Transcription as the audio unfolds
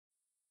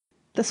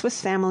The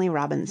Swiss Family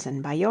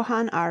Robinson by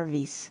Johann R.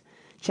 Wyss.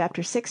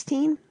 Chapter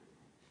 16.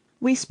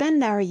 "We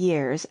spend our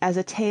years as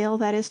a tale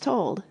that is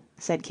told,"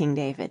 said King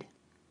David.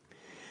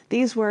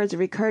 These words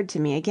recurred to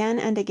me again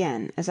and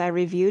again as I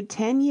reviewed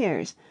 10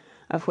 years,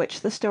 of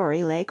which the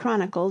story lay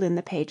chronicled in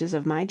the pages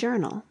of my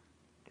journal.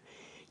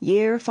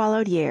 Year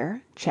followed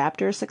year,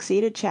 chapter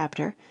succeeded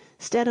chapter,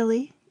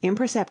 steadily,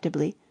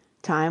 imperceptibly,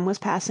 time was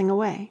passing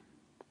away.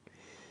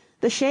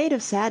 The shade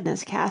of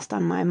sadness cast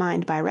on my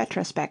mind by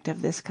retrospect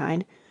of this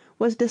kind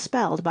was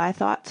dispelled by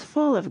thoughts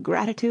full of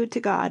gratitude to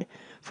God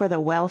for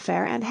the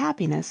welfare and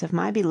happiness of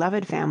my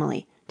beloved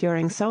family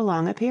during so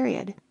long a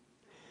period.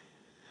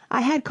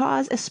 I had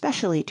cause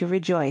especially to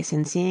rejoice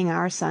in seeing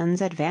our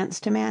sons advance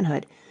to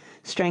manhood,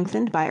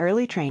 strengthened by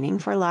early training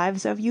for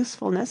lives of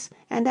usefulness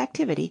and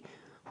activity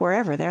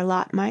wherever their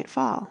lot might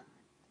fall.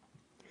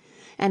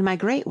 And my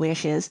great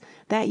wish is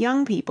that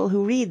young people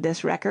who read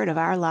this record of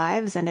our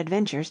lives and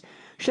adventures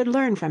should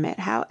learn from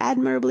it how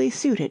admirably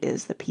suited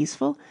is the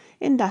peaceful,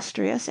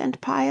 industrious, and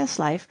pious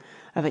life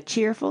of a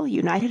cheerful,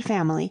 united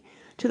family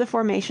to the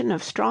formation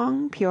of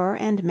strong, pure,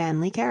 and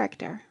manly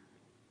character.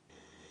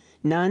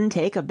 None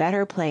take a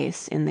better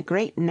place in the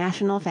great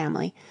national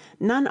family,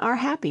 none are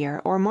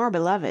happier or more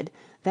beloved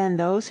than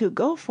those who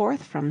go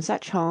forth from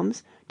such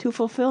homes to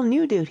fulfill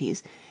new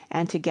duties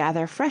and to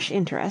gather fresh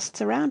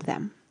interests around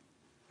them.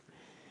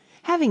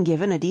 Having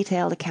given a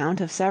detailed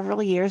account of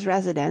several years'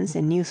 residence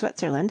in New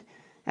Switzerland,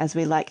 as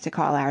we like to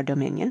call our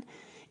dominion,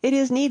 it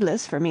is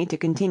needless for me to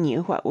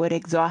continue what would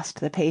exhaust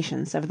the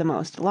patience of the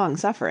most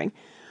long-suffering,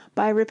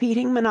 by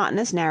repeating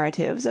monotonous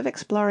narratives of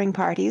exploring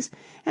parties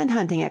and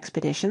hunting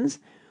expeditions,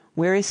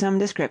 wearisome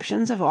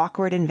descriptions of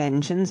awkward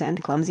inventions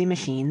and clumsy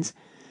machines,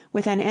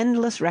 with an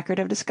endless record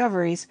of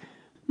discoveries,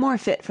 more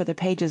fit for the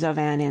pages of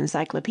an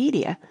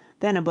encyclopedia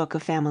than a book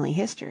of family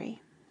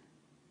history.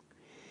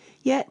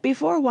 Yet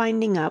before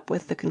winding up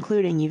with the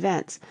concluding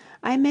events,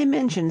 I may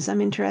mention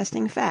some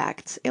interesting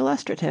facts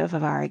illustrative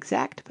of our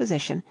exact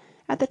position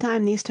at the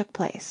time these took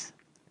place.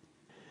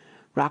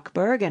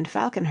 Rockburg and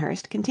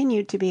Falconhurst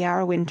continued to be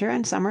our winter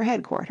and summer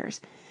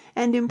headquarters,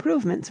 and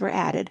improvements were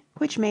added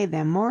which made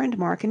them more and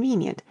more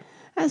convenient,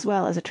 as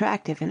well as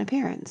attractive in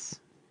appearance.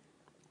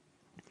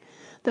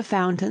 The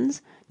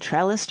fountains,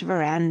 trellised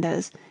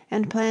verandas,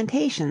 and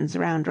plantations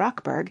round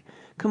Rockburg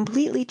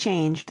completely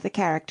changed the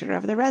character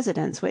of the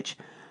residence which,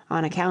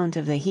 on account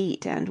of the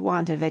heat and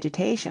want of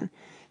vegetation,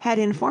 had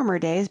in former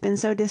days been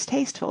so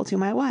distasteful to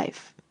my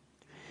wife.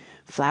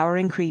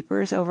 Flowering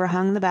creepers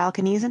overhung the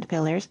balconies and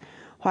pillars,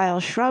 while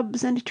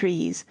shrubs and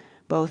trees,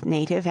 both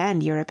native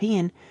and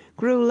European,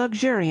 grew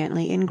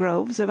luxuriantly in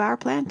groves of our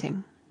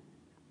planting.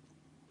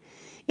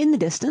 In the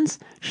distance,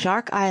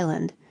 Shark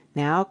Island,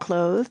 now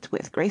clothed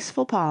with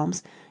graceful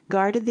palms,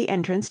 guarded the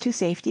entrance to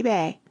Safety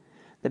Bay,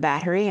 the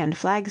battery and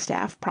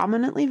flagstaff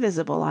prominently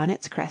visible on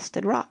its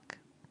crested rock.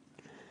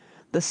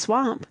 The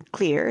swamp,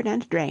 cleared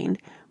and drained,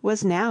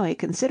 was now a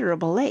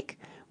considerable lake,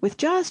 with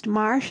just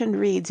marsh and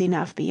reeds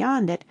enough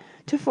beyond it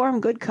to form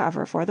good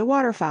cover for the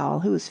waterfowl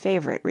whose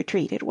favorite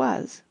retreat it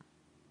was.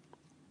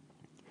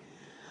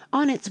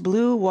 On its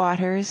blue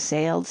waters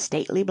sailed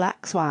stately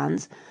black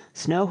swans,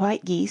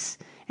 snow-white geese,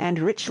 and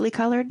richly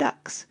colored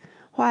ducks,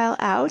 while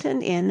out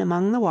and in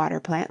among the water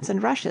plants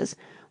and rushes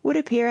would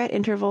appear at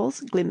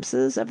intervals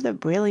glimpses of the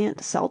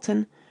brilliant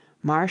sultan,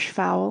 marsh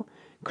fowl,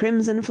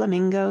 crimson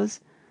flamingoes,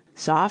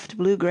 soft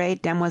blue-gray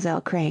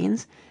demoiselle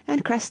cranes,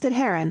 and crested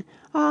heron,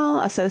 all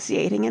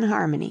associating in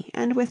harmony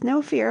and with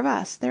no fear of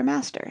us, their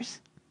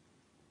masters.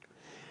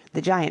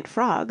 The giant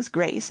frogs,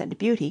 Grace and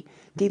Beauty,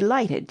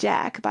 delighted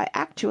Jack by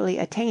actually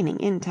attaining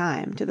in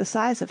time to the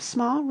size of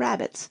small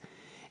rabbits,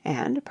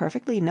 and,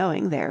 perfectly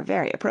knowing their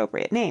very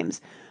appropriate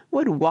names,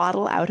 would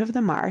waddle out of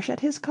the marsh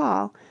at his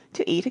call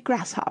to eat a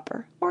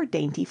grasshopper or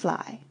dainty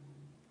fly.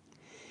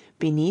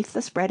 Beneath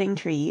the spreading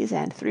trees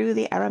and through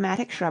the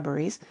aromatic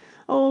shrubberies,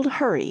 old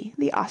Hurry,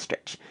 the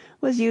ostrich,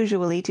 was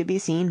usually to be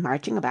seen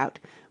marching about,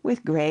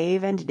 with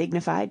grave and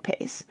dignified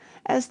pace,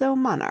 as though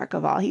monarch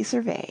of all he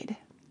surveyed.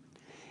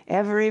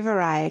 Every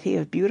variety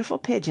of beautiful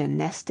pigeon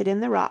nested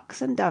in the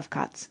rocks and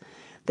dovecots,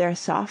 their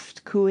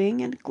soft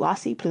cooing and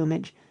glossy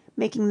plumage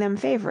making them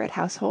favorite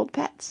household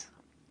pets.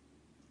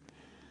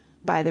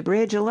 By the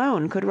bridge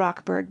alone could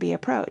Rockburg be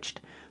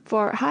approached,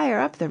 for higher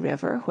up the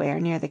river, where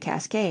near the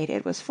cascade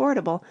it was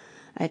fordable,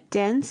 a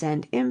dense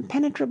and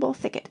impenetrable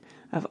thicket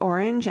of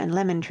orange and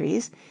lemon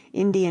trees,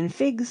 Indian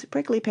figs,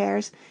 prickly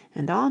pears,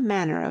 and all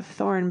manner of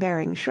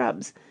thorn-bearing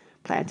shrubs,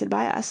 planted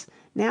by us,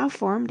 now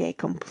formed a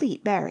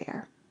complete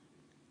barrier.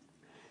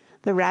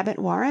 The rabbit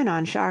warren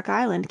on Shark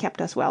Island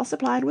kept us well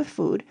supplied with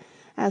food,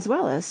 as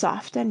well as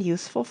soft and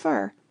useful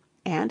fur,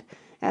 and,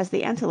 as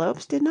the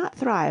antelopes did not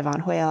thrive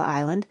on Whale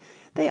Island,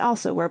 they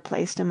also were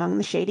placed among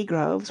the shady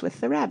groves with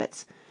the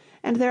rabbits,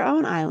 and their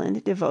own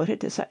island devoted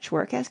to such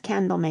work as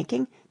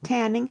candle-making,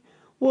 tanning,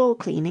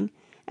 wool-cleaning,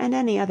 and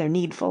any other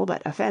needful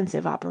but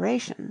offensive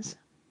operations.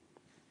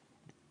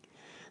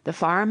 The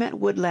farm at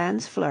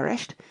Woodlands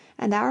flourished,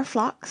 and our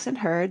flocks and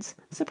herds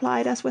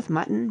supplied us with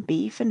mutton,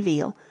 beef, and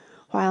veal,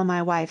 while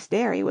my wife's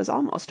dairy was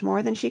almost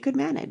more than she could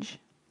manage.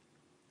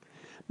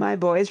 My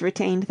boys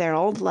retained their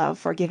old love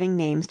for giving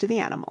names to the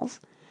animals.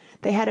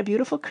 They had a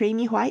beautiful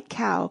creamy white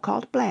cow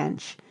called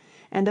Blanche,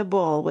 and a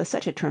bull with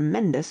such a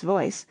tremendous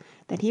voice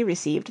that he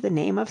received the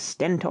name of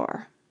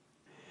Stentor.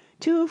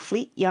 2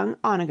 fleet young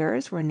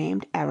onagers were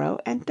named Arrow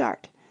and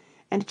Dart,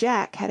 and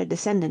Jack had a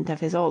descendant of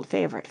his old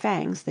favorite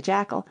Fangs, the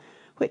jackal,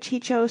 which he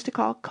chose to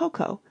call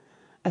Coco,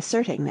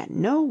 asserting that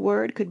no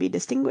word could be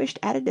distinguished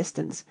at a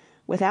distance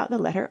without the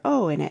letter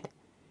O in it,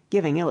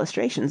 giving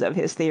illustrations of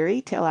his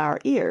theory till our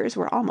ears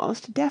were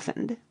almost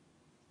deafened.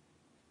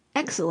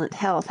 Excellent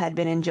health had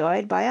been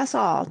enjoyed by us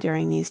all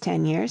during these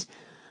 10 years,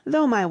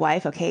 though my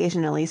wife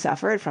occasionally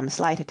suffered from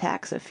slight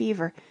attacks of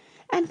fever,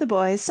 and the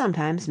boys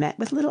sometimes met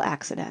with little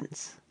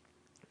accidents.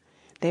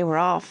 They were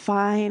all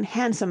fine,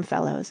 handsome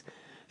fellows.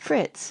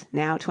 Fritz,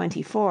 now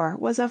 24,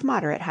 was of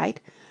moderate height,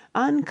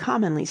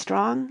 uncommonly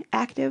strong,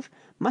 active,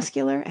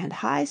 muscular, and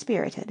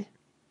high-spirited.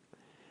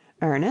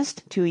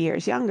 Ernest, 2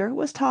 years younger,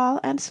 was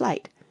tall and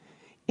slight.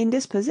 In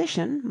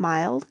disposition,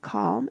 mild,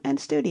 calm, and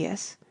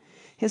studious.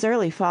 His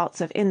early faults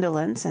of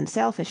indolence and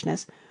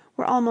selfishness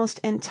were almost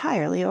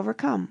entirely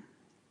overcome.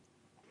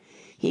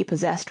 He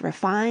possessed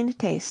refined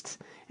tastes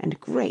and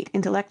great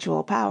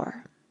intellectual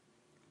power.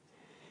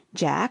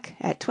 Jack,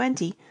 at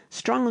 20,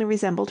 strongly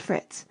resembled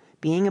Fritz,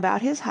 being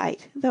about his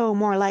height, though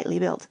more lightly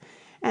built,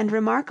 and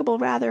remarkable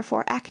rather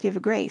for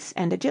active grace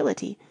and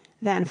agility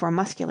than for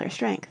muscular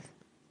strength.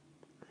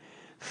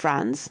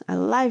 Franz, a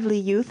lively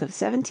youth of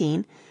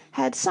 17,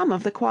 had some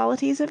of the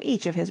qualities of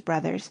each of his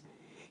brothers.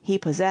 He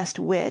possessed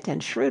wit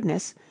and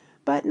shrewdness,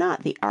 but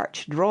not the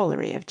arch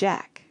drollery of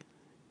Jack.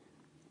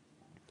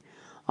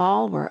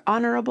 All were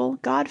honorable,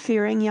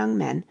 God-fearing young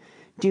men,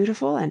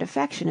 dutiful and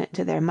affectionate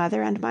to their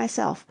mother and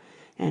myself,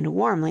 and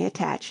warmly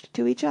attached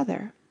to each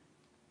other.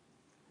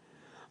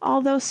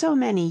 Although so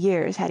many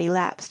years had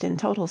elapsed in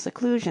total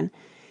seclusion,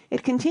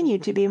 it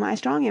continued to be my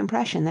strong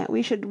impression that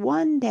we should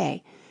one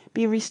day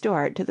be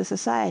restored to the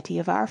society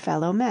of our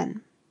fellow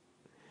men.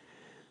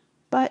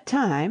 But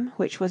time,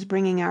 which was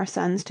bringing our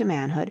sons to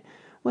manhood,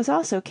 was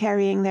also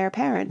carrying their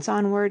parents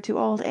onward to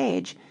old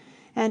age,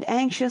 and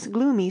anxious,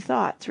 gloomy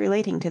thoughts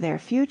relating to their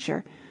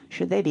future,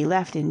 should they be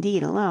left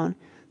indeed alone,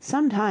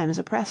 sometimes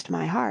oppressed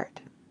my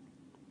heart.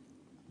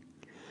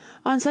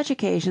 On such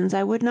occasions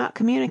I would not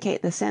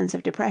communicate the sense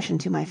of depression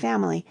to my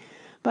family,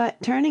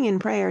 but turning in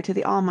prayer to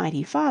the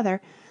Almighty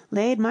Father,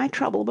 laid my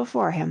trouble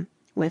before him,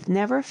 with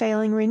never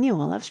failing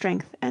renewal of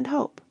strength and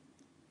hope.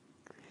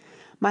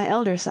 My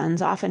elder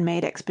sons often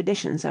made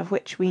expeditions of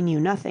which we knew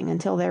nothing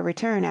until their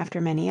return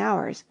after many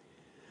hours,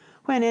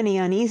 when any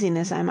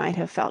uneasiness I might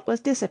have felt was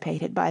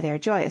dissipated by their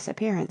joyous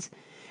appearance,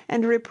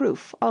 and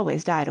reproof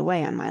always died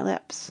away on my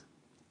lips.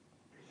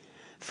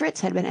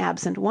 Fritz had been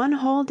absent 1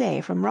 whole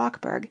day from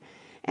Rockburg,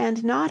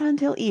 and not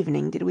until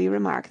evening did we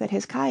remark that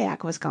his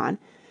cajack was gone,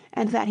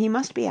 and that he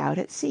must be out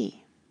at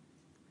sea.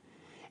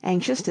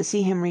 Anxious to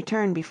see him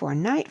return before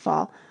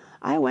nightfall,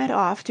 I went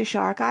off to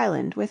Shark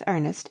Island with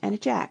Ernest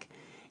and Jack,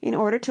 in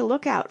order to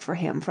look out for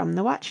him from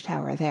the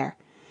watch-tower there,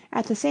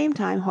 at the same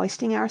time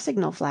hoisting our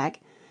signal flag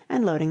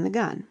and loading the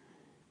gun.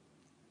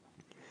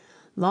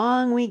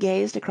 Long we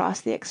gazed across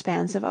the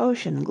expanse of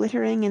ocean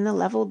glittering in the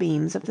level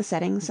beams of the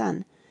setting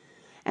sun,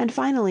 and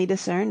finally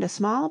discerned a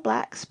small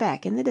black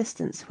speck in the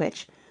distance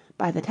which,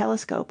 by the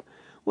telescope,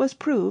 was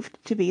proved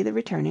to be the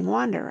returning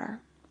wanderer.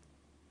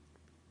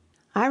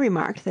 I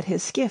remarked that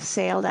his skiff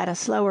sailed at a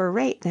slower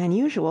rate than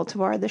usual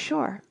toward the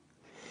shore.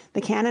 The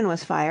cannon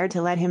was fired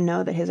to let him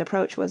know that his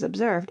approach was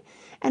observed,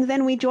 and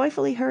then we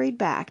joyfully hurried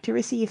back to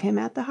receive him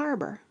at the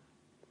harbor.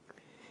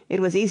 It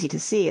was easy to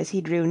see as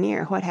he drew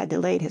near what had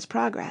delayed his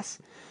progress.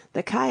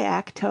 The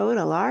cajack towed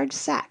a large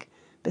sack,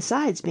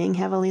 besides being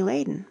heavily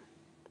laden.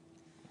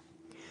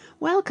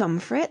 "Welcome,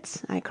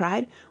 Fritz!" I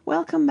cried.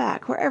 "Welcome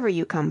back, wherever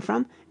you come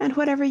from, and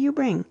whatever you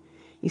bring.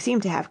 You seem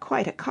to have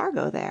quite a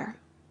cargo there."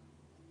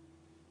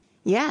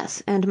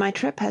 "Yes, and my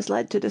trip has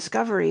led to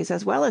discoveries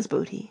as well as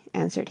booty,"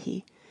 answered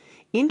he.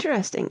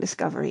 "Interesting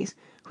discoveries,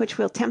 which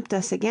will tempt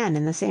us again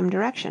in the same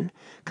direction.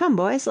 Come,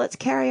 boys, let's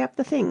carry up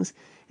the things,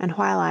 and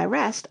while I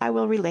rest I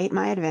will relate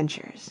my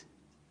adventures."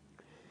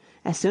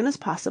 As soon as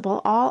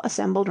possible all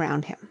assembled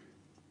round him.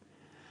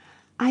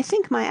 "I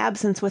think my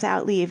absence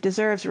without leave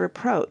deserves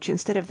reproach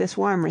instead of this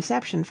warm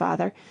reception,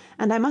 father,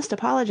 and I must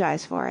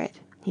apologize for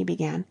it," he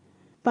began.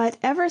 "But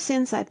ever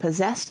since I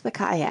possessed the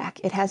cajack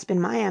it has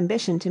been my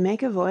ambition to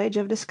make a voyage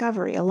of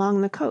discovery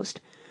along the coast,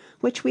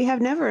 which we have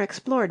never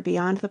explored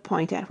beyond the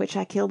point at which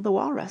I killed the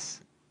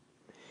walrus.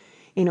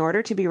 In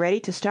order to be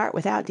ready to start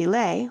without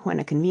delay, when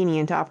a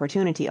convenient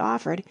opportunity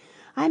offered,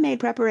 I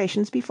made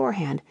preparations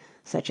beforehand,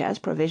 such as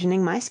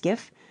provisioning my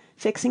skiff,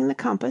 fixing the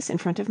compass in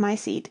front of my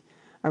seat,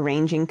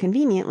 arranging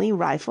conveniently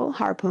rifle,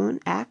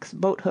 harpoon, axe,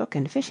 boat-hook,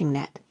 and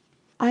fishing-net.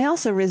 I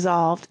also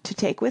resolved to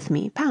take with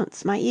me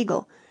Pounce, my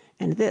eagle,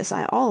 and this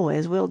I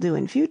always will do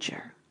in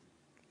future.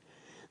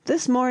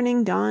 This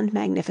morning dawned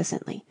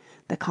magnificently.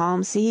 The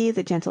calm sea,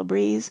 the gentle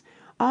breeze,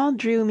 all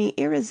drew me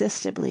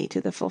irresistibly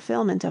to the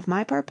fulfillment of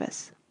my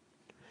purpose.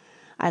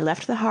 I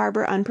left the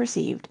harbor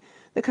unperceived,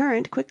 the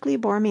current quickly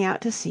bore me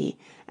out to sea,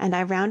 and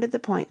I rounded the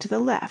point to the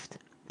left,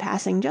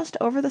 passing just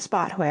over the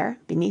spot where,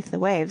 beneath the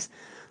waves,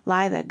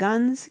 lie the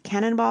guns,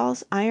 cannon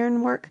balls,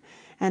 ironwork,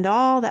 and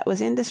all that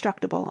was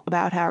indestructible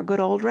about our good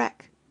old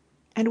wreck.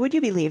 And would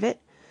you believe it?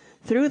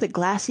 Through the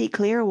glassy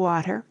clear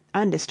water,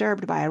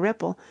 undisturbed by a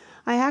ripple,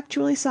 I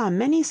actually saw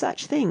many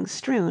such things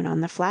strewn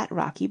on the flat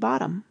rocky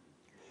bottom.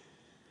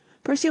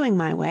 Pursuing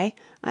my way,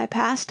 I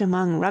passed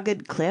among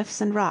rugged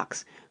cliffs and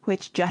rocks,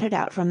 which jutted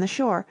out from the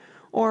shore,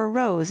 or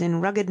rose in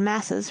rugged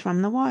masses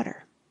from the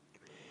water.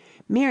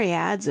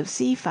 Myriads of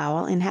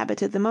sea-fowl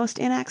inhabited the most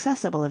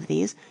inaccessible of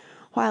these,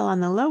 while on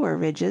the lower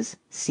ridges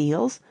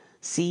seals,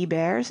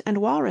 sea-bears, and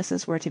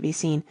walruses were to be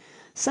seen,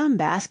 some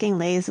basking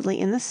lazily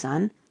in the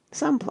sun,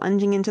 some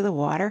plunging into the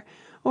water,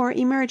 or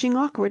emerging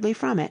awkwardly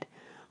from it,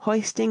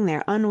 hoisting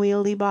their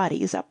unwieldy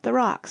bodies up the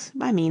rocks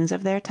by means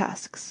of their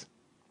tusks.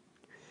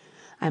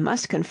 I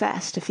must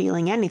confess to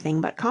feeling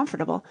anything but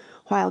comfortable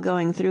while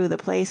going through the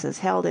places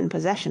held in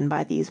possession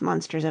by these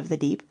monsters of the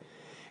deep,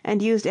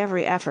 and used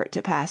every effort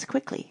to pass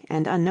quickly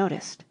and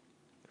unnoticed.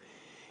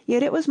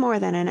 Yet it was more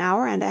than an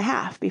hour and a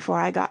half before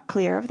I got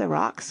clear of the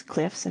rocks,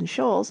 cliffs, and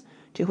shoals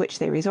to which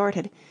they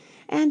resorted,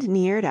 and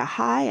neared a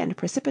high and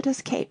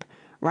precipitous cape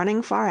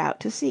running far out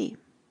to sea.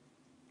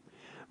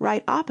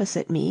 Right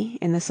opposite me,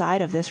 in the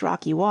side of this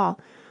rocky wall,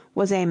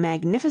 was a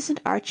magnificent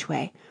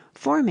archway,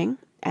 forming,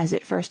 as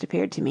it first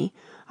appeared to me,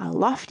 a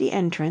lofty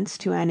entrance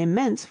to an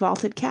immense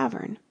vaulted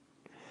cavern.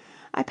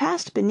 I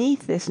passed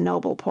beneath this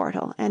noble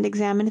portal and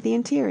examined the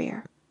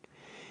interior.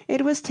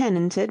 It was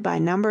tenanted by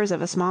numbers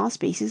of a small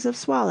species of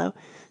swallow,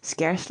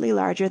 scarcely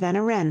larger than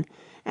a wren,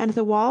 and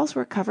the walls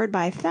were covered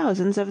by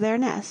thousands of their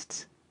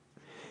nests.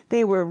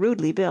 They were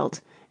rudely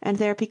built, and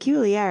their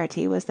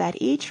peculiarity was that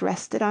each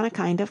rested on a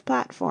kind of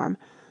platform,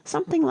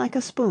 something like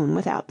a spoon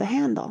without the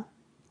handle.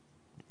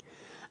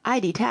 I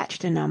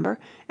detached a number,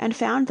 and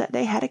found that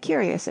they had a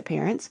curious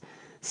appearance,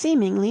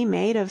 seemingly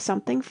made of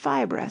something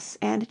fibrous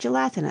and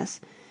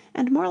gelatinous,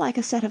 and more like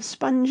a set of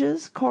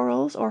sponges,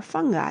 corals, or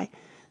fungi,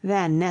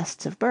 than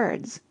nests of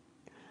birds.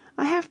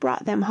 I have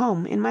brought them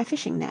home in my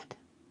fishing net.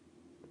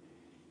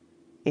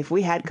 "If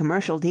we had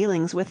commercial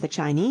dealings with the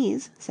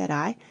Chinese," said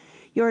I,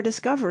 "your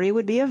discovery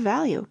would be of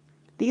value.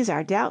 These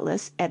are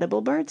doubtless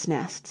edible birds'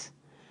 nests.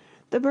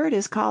 The bird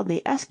is called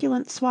the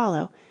esculent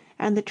swallow,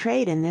 and the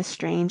trade in this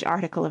strange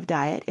article of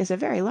diet is a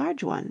very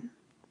large one.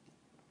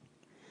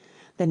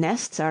 The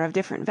nests are of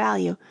different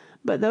value,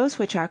 but those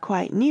which are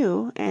quite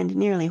new and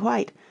nearly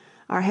white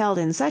are held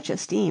in such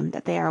esteem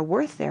that they are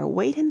worth their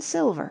weight in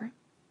silver.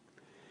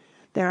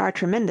 There are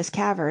tremendous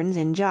caverns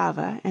in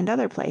Java and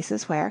other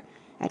places where,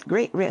 at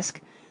great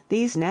risk,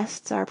 these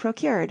nests are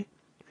procured,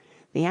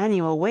 the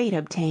annual weight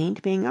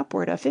obtained being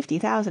upward of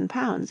 50,000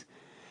 pounds,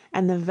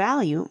 and the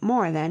value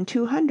more than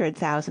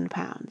 200,000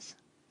 pounds.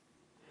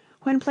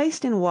 When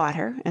placed in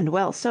water and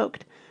well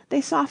soaked,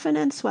 they soften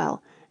and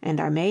swell, and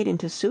are made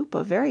into soup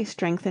of very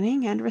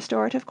strengthening and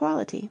restorative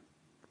quality.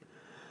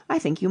 I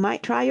think you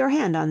might try your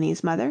hand on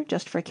these, mother,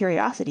 just for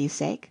curiosity's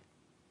sake."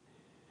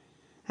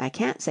 "I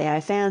can't say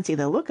I fancy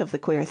the look of the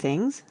queer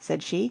things,"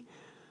 said she,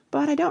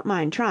 "but I don't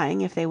mind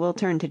trying if they will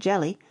turn to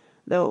jelly,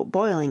 though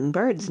boiling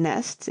birds'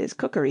 nests is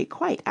cookery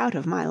quite out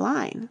of my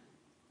line."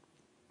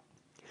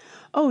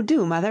 "Oh,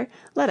 do, mother,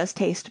 let us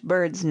taste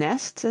birds'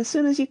 nests as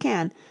soon as you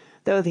can,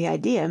 though the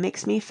idea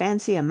makes me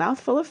fancy a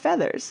mouthful of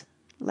feathers,"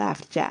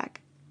 laughed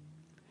Jack.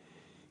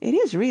 "It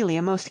is really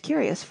a most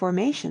curious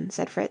formation,"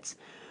 said Fritz.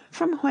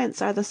 "From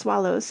whence are the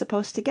swallows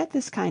supposed to get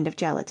this kind of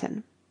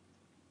gelatin?"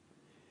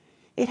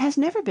 "It has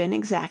never been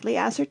exactly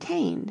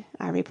ascertained,"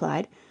 I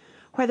replied,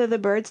 "whether the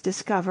birds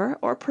discover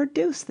or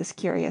produce this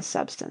curious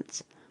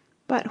substance;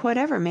 but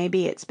whatever may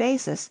be its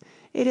basis,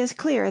 it is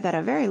clear that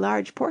a very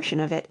large portion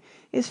of it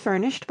is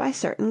furnished by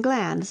certain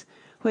glands,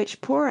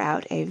 which pour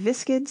out a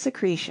viscid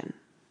secretion."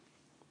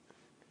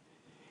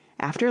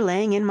 "After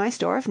laying in my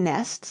store of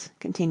nests,"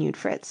 continued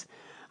Fritz,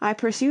 "I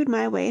pursued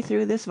my way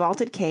through this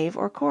vaulted cave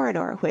or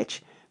corridor,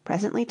 which,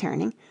 presently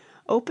turning,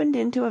 opened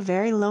into a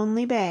very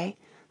lonely bay,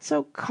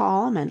 so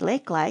calm and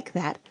lake-like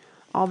that,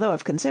 although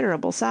of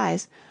considerable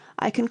size,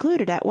 I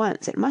concluded at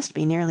once it must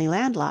be nearly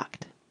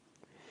landlocked.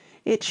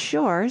 Its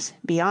shores,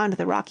 beyond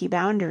the rocky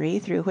boundary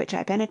through which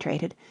I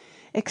penetrated,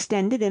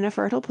 extended in a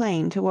fertile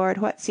plain toward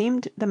what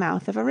seemed the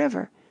mouth of a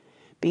river,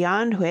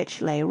 beyond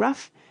which lay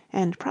rough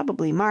and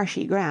probably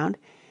marshy ground,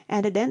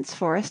 and a dense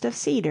forest of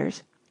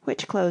cedars,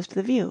 which closed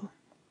the view.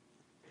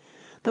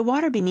 The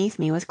water beneath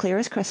me was clear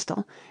as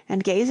crystal,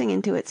 and gazing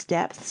into its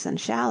depths and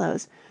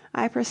shallows,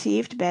 I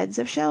perceived beds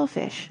of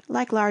shellfish,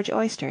 like large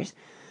oysters,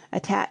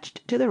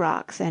 attached to the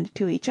rocks and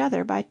to each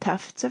other by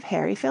tufts of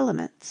hairy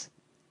filaments.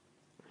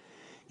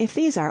 If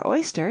these are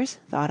oysters,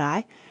 thought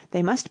I,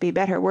 they must be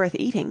better worth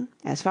eating,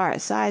 as far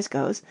as size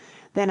goes,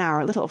 than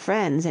our little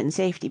friends in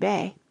Safety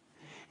Bay;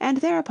 and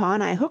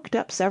thereupon I hooked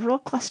up several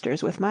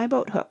clusters with my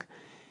boat hook,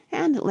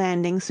 and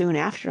landing soon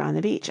after on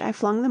the beach, I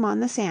flung them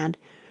on the sand,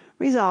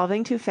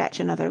 resolving to fetch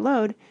another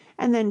load,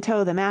 and then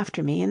tow them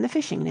after me in the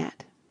fishing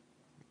net.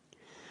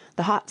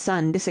 The hot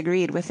sun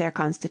disagreed with their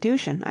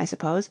constitution, I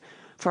suppose,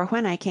 for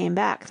when I came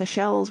back the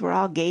shells were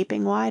all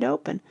gaping wide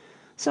open,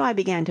 so I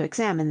began to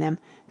examine them,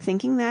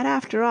 thinking that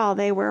after all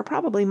they were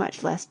probably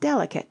much less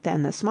delicate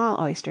than the small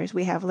oysters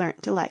we have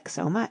learnt to like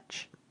so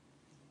much.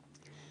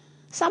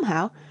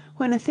 Somehow,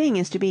 when a thing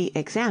is to be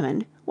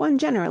examined, one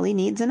generally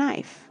needs a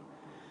knife.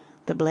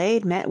 The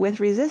blade met with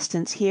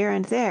resistance here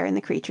and there in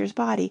the creature's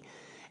body,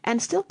 and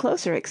still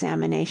closer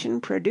examination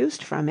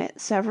produced from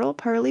it several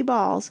pearly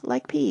balls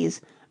like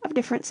peas, of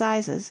different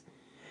sizes.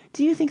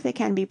 Do you think they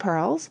can be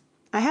pearls?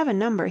 I have a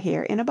number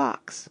here in a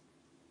box."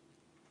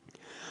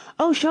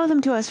 "Oh, show them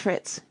to us,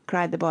 Fritz!"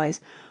 cried the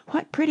boys.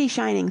 "What pretty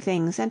shining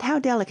things, and how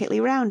delicately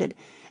rounded,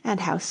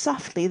 and how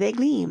softly they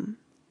gleam!"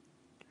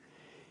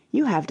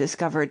 "You have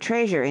discovered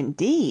treasure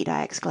indeed!"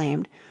 I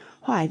exclaimed.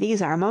 "Why,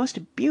 these are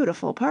most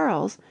beautiful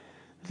pearls!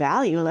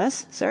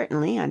 Valueless,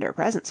 certainly, under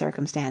present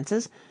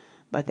circumstances,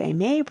 but they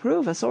may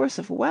prove a source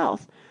of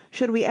wealth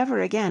should we ever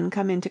again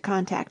come into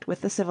contact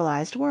with the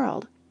civilized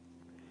world.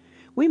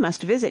 We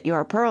must visit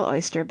your pearl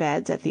oyster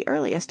beds at the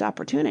earliest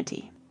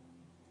opportunity."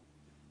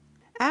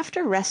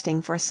 "After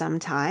resting for some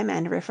time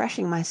and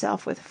refreshing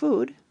myself with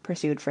food,"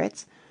 pursued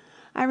Fritz,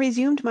 "I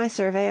resumed my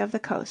survey of the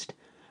coast,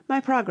 my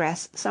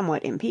progress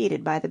somewhat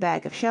impeded by the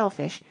bag of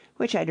shellfish,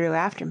 which I drew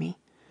after me;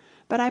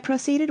 but I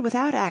proceeded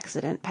without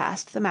accident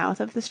past the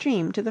mouth of the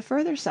stream to the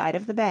further side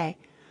of the bay,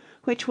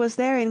 which was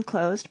there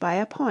enclosed by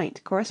a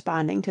point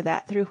corresponding to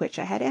that through which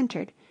I had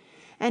entered,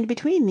 and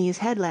between these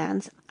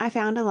headlands I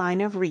found a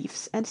line of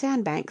reefs and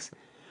sandbanks,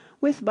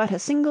 with but a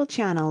single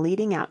channel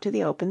leading out to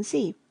the open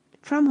sea,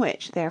 from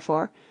which,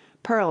 therefore,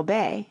 Pearl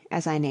Bay,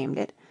 as I named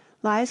it,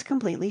 lies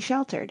completely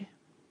sheltered.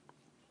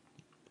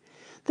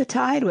 The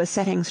tide was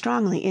setting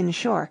strongly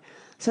inshore,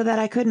 so that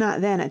I could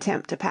not then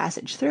attempt a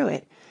passage through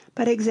it,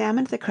 but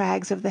examined the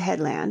crags of the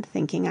headland,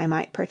 thinking I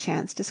might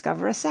perchance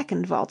discover a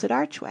second vaulted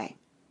archway.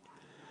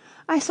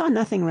 I saw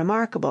nothing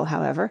remarkable,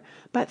 however,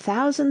 but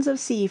thousands of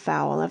sea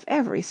fowl of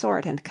every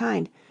sort and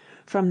kind,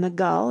 from the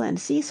gull and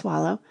sea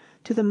swallow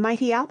to the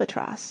mighty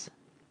albatross.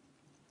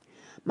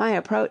 My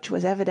approach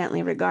was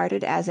evidently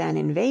regarded as an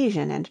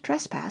invasion and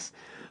trespass,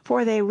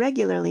 for they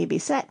regularly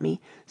beset me,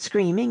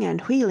 screaming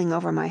and wheeling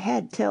over my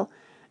head, till,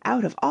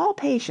 out of all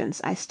patience,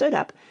 I stood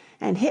up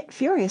and hit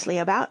furiously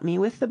about me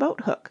with the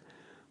boat hook,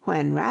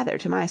 when, rather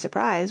to my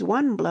surprise,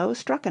 one blow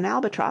struck an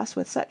albatross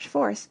with such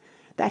force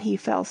that he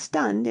fell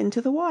stunned into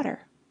the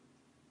water.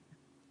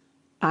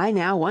 I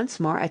now once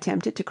more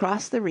attempted to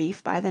cross the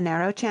reef by the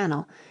narrow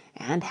channel,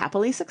 and,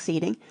 happily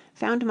succeeding,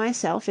 found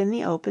myself in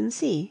the open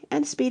sea,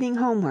 and speeding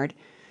homeward,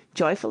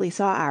 joyfully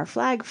saw our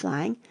flag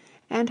flying,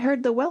 and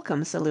heard the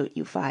welcome salute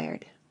you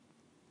fired.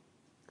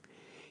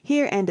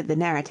 Here ended the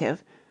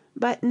narrative,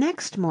 but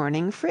next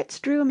morning Fritz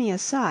drew me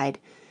aside,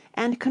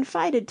 and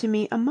confided to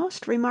me a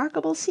most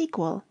remarkable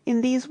sequel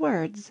in these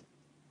words: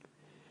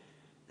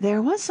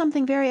 "There was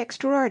something very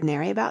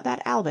extraordinary about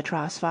that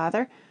albatross,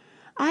 father.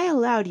 I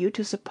allowed you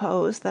to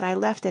suppose that I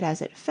left it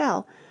as it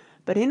fell,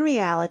 but in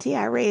reality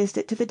I raised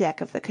it to the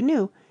deck of the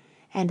canoe,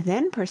 and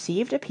then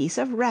perceived a piece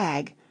of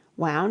rag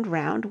wound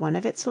round one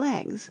of its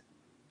legs.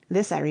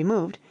 This I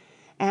removed,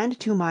 and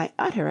to my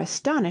utter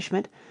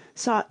astonishment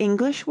saw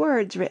English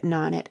words written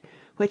on it,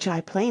 which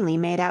I plainly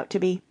made out to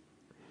be,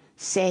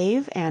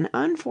 'Save an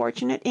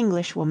unfortunate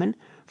Englishwoman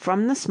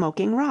from the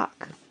smoking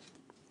rock.'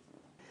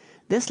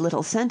 This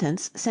little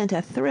sentence sent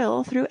a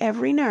thrill through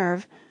every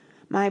nerve;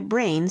 my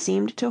brain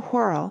seemed to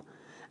whirl;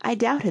 I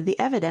doubted the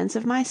evidence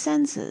of my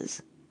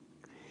senses.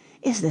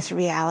 Is this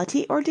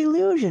reality or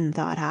delusion,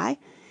 thought I?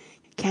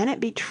 Can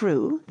it be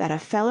true that a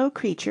fellow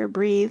creature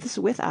breathes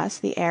with us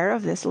the air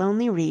of this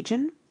lonely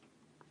region?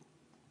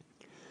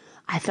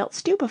 I felt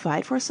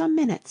stupefied for some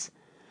minutes.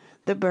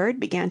 The bird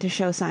began to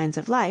show signs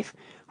of life,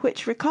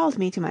 which recalled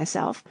me to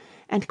myself,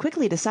 and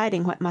quickly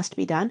deciding what must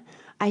be done,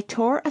 I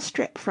tore a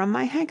strip from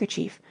my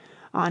handkerchief,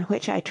 on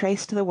which I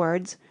traced the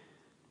words,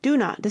 'Do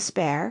not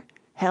despair,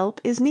 help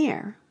is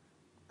near.'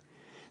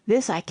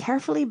 This I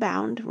carefully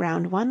bound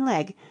round one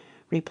leg,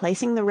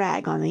 replacing the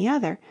rag on the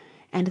other,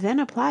 and then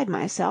applied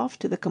myself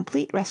to the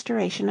complete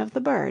restoration of the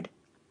bird.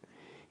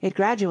 It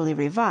gradually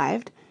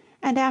revived,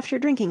 and after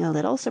drinking a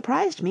little,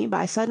 surprised me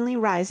by suddenly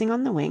rising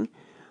on the wing,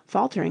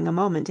 faltering a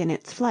moment in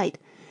its flight,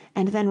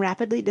 and then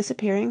rapidly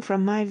disappearing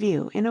from my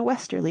view in a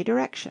westerly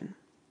direction.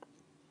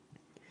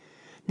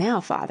 Now,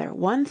 father,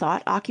 one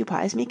thought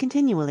occupies me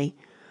continually.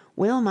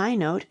 Will my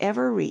note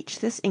ever reach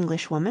this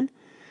Englishwoman?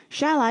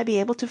 Shall I be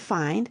able to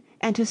find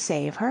and to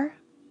save her?"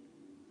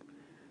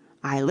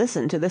 I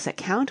listened to this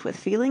account with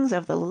feelings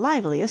of the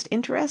liveliest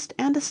interest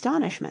and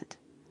astonishment.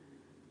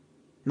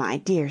 "My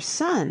dear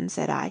son,"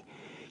 said I,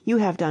 "you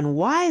have done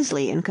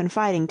wisely in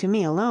confiding to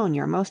me alone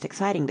your most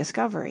exciting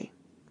discovery.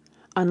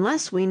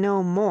 Unless we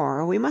know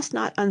more, we must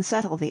not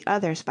unsettle the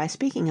others by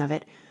speaking of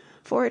it,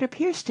 for it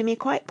appears to me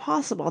quite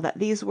possible that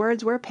these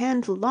words were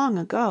penned long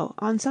ago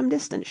on some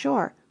distant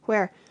shore,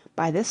 where,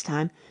 by this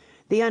time,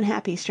 the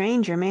unhappy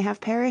stranger may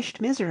have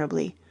perished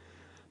miserably.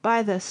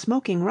 By the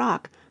smoking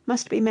rock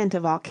must be meant a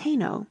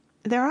volcano;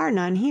 there are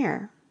none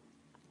here."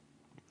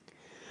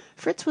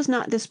 Fritz was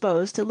not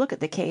disposed to look at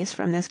the case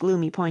from this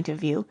gloomy point of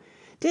view,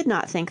 did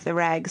not think the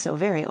rag so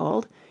very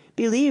old,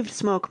 believed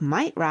smoke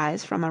might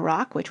rise from a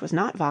rock which was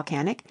not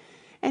volcanic,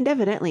 and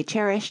evidently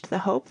cherished the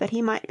hope that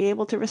he might be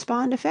able to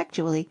respond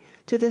effectually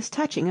to this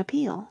touching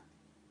appeal.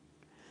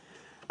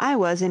 I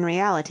was in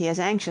reality as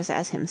anxious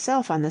as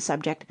himself on the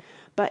subject,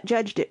 but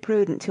judged it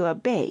prudent to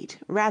abate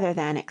rather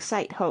than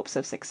excite hopes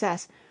of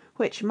success,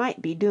 which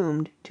might be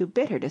doomed to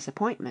bitter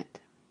disappointment.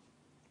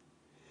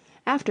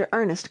 After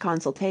earnest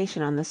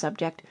consultation on the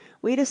subject,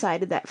 we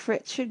decided that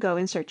Fritz should go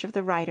in search of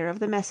the writer of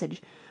the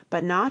message,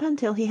 but not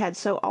until he had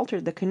so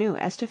altered the canoe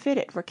as to fit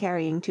it for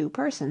carrying 2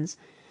 persons,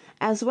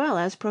 as well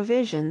as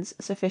provisions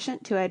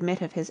sufficient to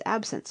admit of his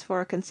absence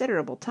for a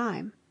considerable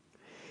time.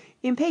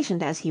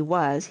 Impatient as he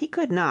was, he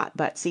could not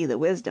but see the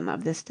wisdom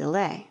of this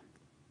delay.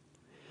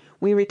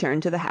 We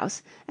returned to the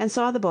house, and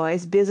saw the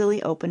boys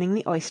busily opening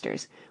the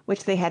oysters,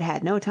 which they had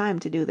had no time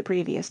to do the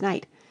previous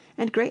night,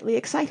 and greatly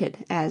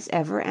excited, as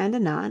ever and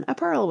anon a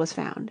pearl was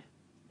found.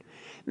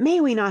 "May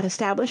we not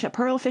establish a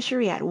pearl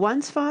fishery at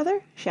once,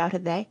 father?"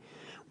 shouted they.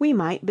 "We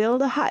might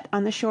build a hut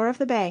on the shore of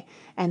the bay,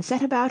 and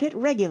set about it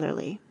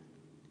regularly."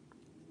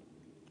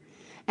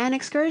 An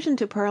excursion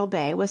to Pearl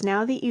Bay was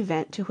now the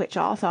event to which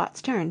all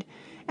thoughts turned,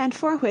 and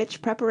for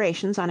which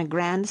preparations on a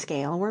grand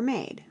scale were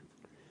made.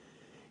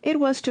 It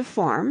was to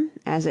form,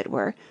 as it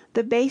were,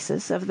 the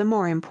basis of the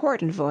more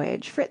important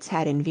voyage Fritz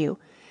had in view,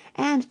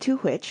 and to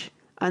which,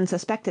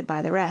 unsuspected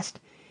by the rest,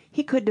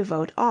 he could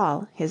devote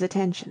all his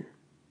attention.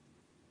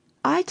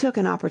 I took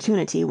an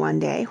opportunity one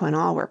day, when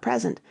all were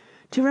present,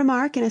 to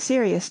remark in a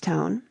serious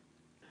tone,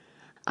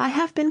 "I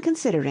have been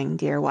considering,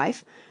 dear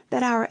wife,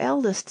 that our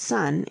eldest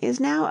son is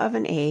now of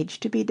an age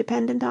to be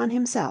dependent on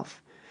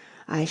himself.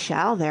 I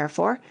shall,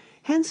 therefore,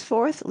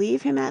 henceforth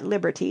leave him at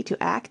liberty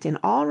to act in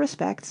all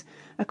respects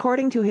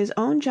according to his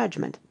own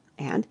judgment,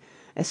 and,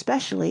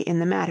 especially in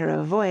the matter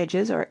of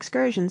voyages or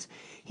excursions,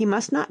 he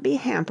must not be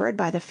hampered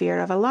by the fear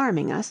of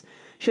alarming us,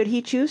 should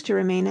he choose to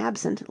remain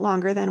absent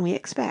longer than we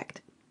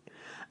expect.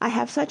 I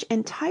have such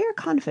entire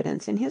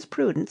confidence in his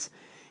prudence,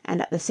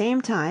 and at the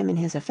same time in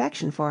his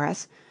affection for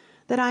us,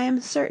 that I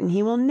am certain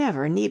he will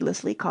never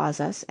needlessly cause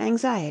us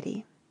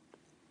anxiety."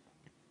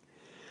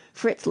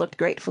 Fritz looked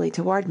gratefully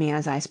toward me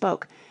as I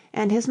spoke,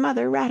 and his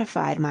mother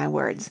ratified my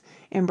words,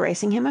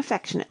 embracing him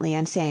affectionately,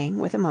 and saying,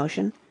 with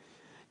emotion,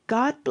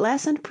 "God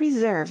bless and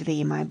preserve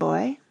thee, my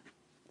boy."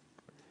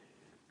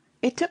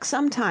 It took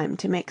some time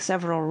to make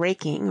several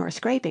raking or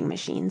scraping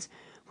machines,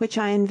 which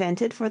I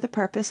invented for the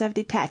purpose of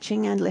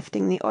detaching and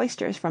lifting the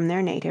oysters from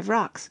their native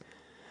rocks,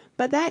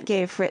 but that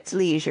gave Fritz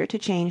leisure to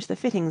change the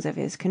fittings of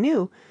his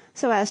canoe,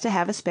 so as to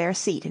have a spare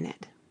seat in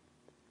it.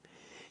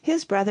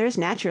 His brothers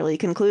naturally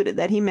concluded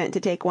that he meant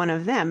to take one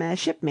of them as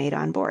shipmate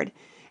on board,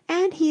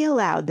 and he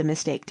allowed the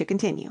mistake to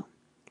continue.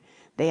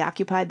 They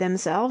occupied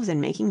themselves in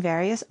making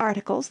various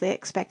articles they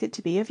expected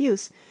to be of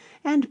use,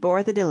 and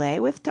bore the delay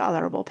with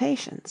tolerable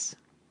patience.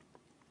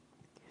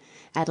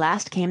 At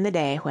last came the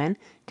day when,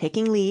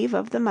 taking leave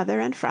of the mother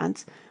and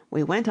Franz,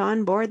 we went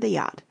on board the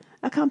yacht,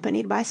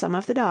 accompanied by some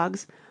of the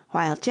dogs,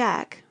 while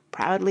Jack,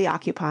 proudly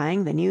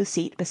occupying the new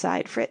seat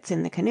beside Fritz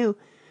in the canoe,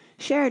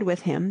 shared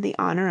with him the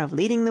honor of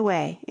leading the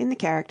way in the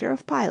character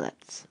of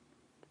pilots.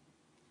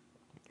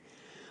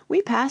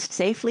 We passed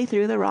safely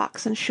through the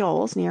rocks and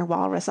shoals near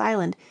Walrus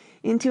Island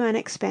into an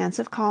expanse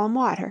of calm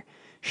water,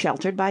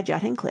 sheltered by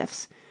jutting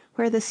cliffs,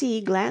 where the sea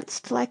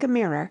glanced like a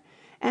mirror,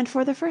 and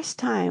for the first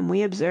time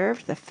we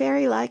observed the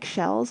fairy-like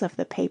shells of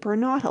the paper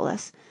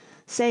nautilus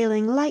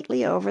sailing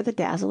lightly over the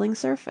dazzling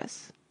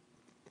surface.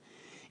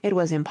 It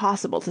was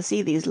impossible to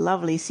see these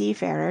lovely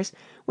seafarers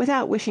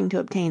without wishing to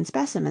obtain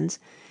specimens,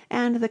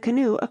 and the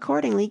canoe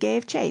accordingly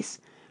gave chase,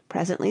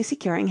 presently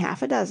securing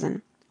half a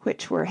dozen,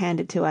 which were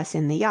handed to us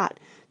in the yacht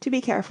to be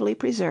carefully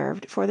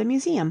preserved for the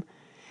museum,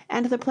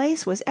 and the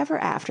place was ever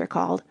after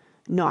called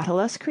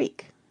Nautilus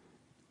Creek.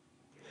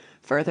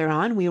 Further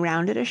on we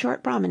rounded a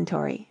short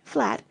promontory,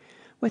 flat,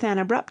 with an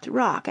abrupt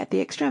rock at the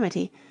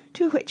extremity,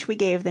 to which we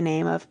gave the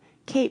name of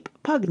Cape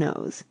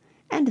Pugnose,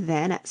 and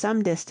then at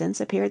some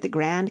distance appeared the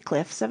grand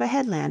cliffs of a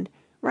headland,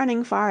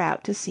 running far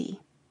out to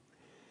sea.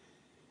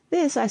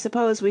 This I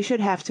suppose we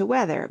should have to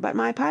weather, but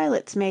my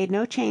pilots made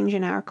no change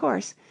in our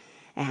course,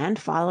 and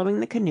following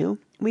the canoe,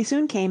 we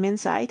soon came in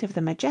sight of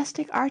the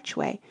majestic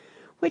archway,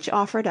 which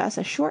offered us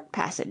a short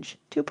passage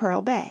to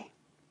Pearl Bay.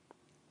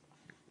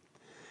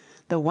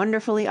 The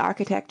wonderfully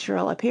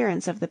architectural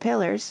appearance of the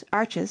pillars,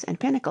 arches, and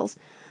pinnacles,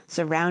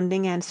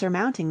 surrounding and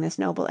surmounting this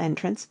noble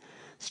entrance,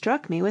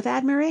 struck me with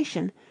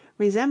admiration,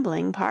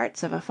 resembling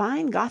parts of a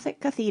fine Gothic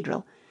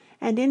cathedral,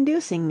 and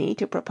inducing me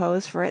to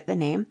propose for it the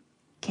name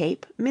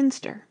Cape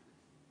Minster.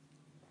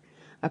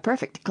 A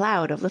perfect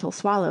cloud of little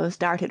swallows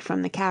darted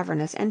from the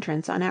cavernous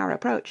entrance on our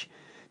approach,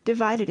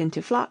 divided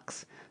into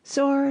flocks,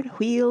 soared,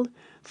 wheeled,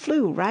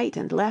 flew right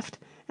and left,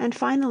 and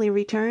finally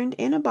returned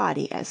in a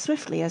body as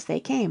swiftly as they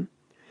came,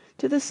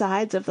 to the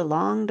sides of the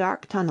long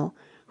dark tunnel,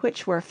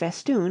 which were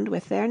festooned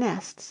with their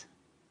nests.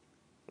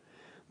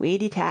 We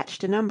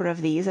detached a number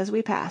of these as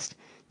we passed,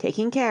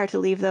 taking care to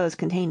leave those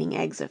containing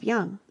eggs of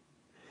young.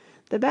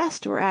 The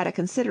best were at a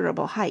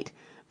considerable height,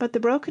 but the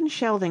broken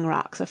shelving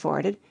rocks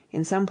afforded,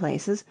 in some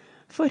places,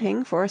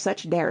 footing for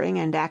such daring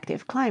and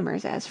active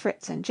climbers as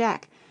Fritz and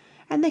Jack,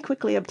 and they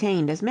quickly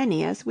obtained as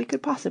many as we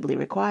could possibly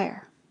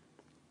require.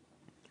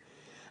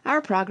 Our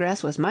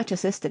progress was much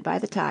assisted by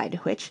the tide,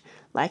 which,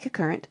 like a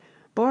current,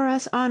 bore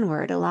us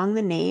onward along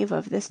the nave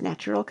of this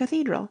natural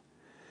cathedral;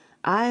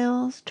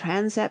 aisles,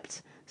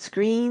 transepts,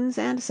 screens,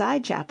 and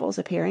side chapels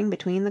appearing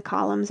between the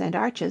columns and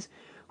arches,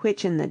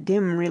 which in the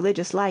dim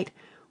religious light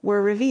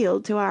were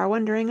revealed to our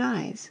wondering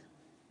eyes.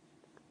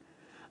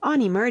 On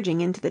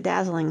emerging into the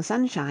dazzling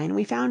sunshine,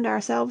 we found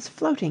ourselves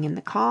floating in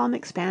the calm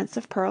expanse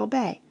of Pearl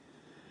Bay;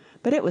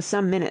 but it was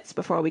some minutes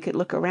before we could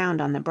look around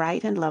on the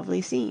bright and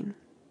lovely scene.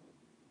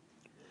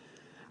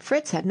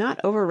 Fritz had not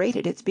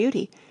overrated its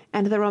beauty,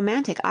 and the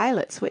romantic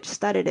islets which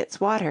studded its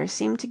waters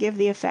seemed to give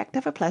the effect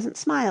of a pleasant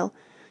smile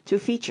to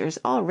features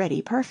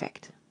already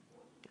perfect.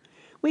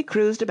 We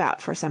cruised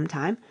about for some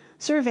time,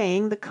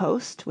 surveying the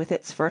coast with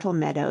its fertile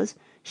meadows,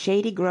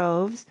 shady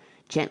groves,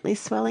 gently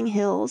swelling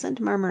hills and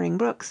murmuring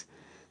brooks,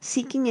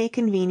 seeking a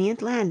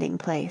convenient landing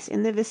place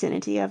in the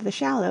vicinity of the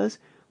shallows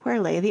where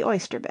lay the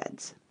oyster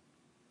beds.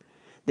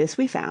 This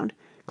we found,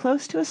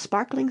 close to a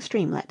sparkling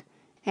streamlet,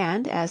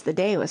 and as the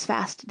day was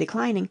fast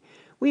declining,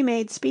 we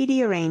made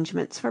speedy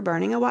arrangements for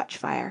burning a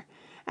watch-fire,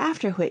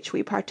 after which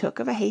we partook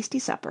of a hasty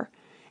supper,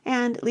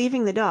 and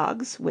leaving the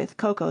dogs, with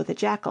Coco the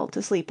jackal,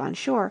 to sleep on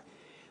shore,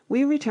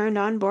 we returned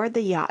on board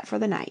the yacht for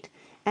the night,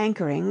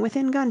 anchoring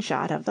within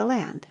gunshot of the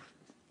land.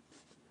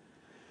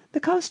 The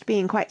coast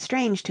being quite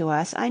strange to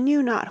us, I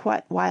knew not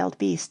what wild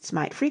beasts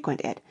might frequent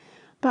it,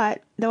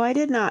 but, though I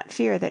did not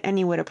fear that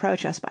any would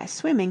approach us by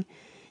swimming,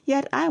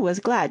 yet I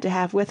was glad to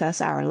have with us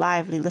our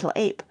lively little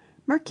ape,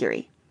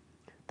 Mercury,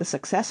 the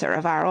successor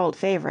of our old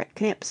favorite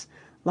Knips,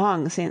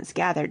 long since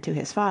gathered to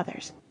his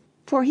fathers;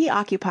 for he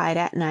occupied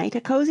at night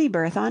a cozy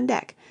berth on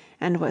deck,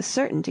 and was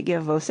certain to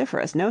give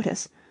vociferous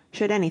notice,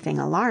 should anything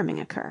alarming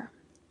occur.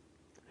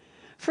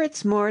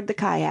 Fritz moored the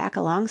cajack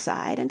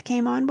alongside and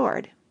came on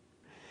board.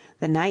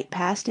 The night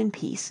passed in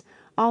peace,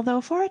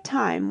 although for a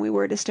time we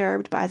were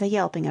disturbed by the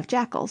yelping of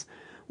jackals,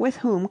 with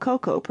whom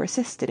Coco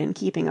persisted in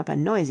keeping up a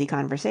noisy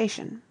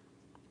conversation.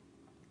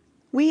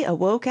 We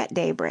awoke at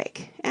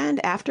daybreak,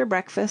 and after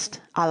breakfast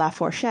à la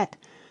fourchette,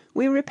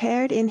 we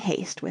repaired in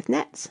haste with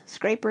nets,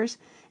 scrapers,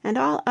 and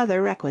all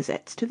other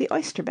requisites to the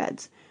oyster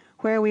beds,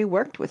 where we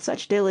worked with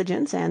such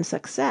diligence and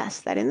success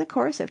that in the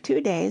course of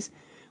 2 days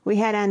we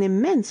had an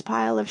immense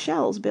pile of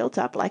shells built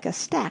up like a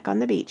stack on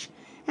the beach,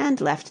 and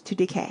left to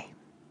decay.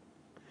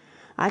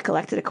 I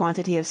collected a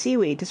quantity of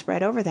seaweed to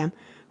spread over them,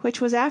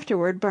 which was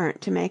afterward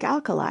burnt to make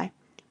alkali,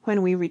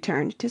 when we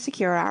returned to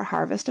secure our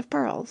harvest of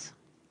pearls.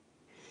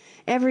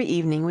 Every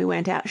evening we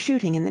went out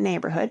shooting in the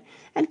neighborhood,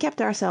 and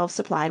kept ourselves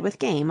supplied with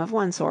game of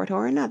one sort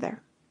or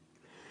another.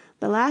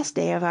 The last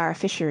day of our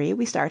fishery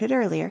we started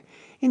earlier,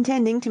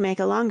 intending to make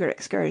a longer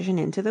excursion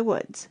into the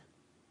woods.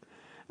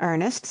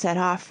 Ernest set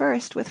off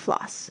first with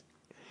Floss,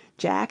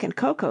 Jack and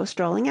Coco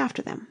strolling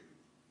after them.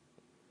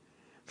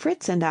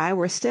 Fritz and I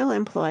were still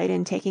employed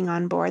in taking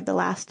on board the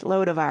last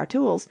load of our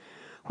tools,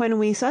 when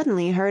we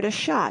suddenly heard a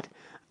shot,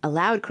 a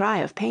loud cry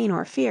of pain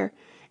or fear,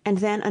 and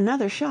then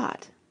another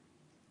shot.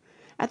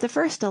 At the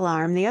first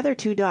alarm the other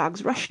 2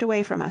 dogs rushed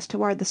away from us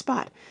toward the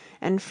spot,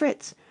 and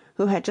Fritz,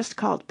 who had just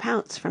called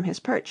Pounce from his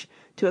perch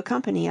to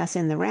accompany us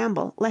in the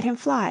ramble, let him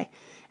fly,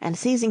 and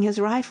seizing his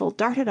rifle,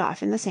 darted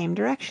off in the same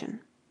direction.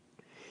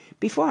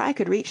 Before I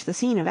could reach the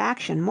scene of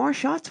action, more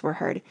shots were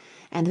heard,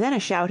 and then a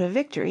shout of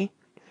victory,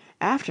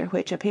 after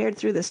which appeared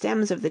through the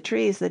stems of the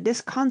trees the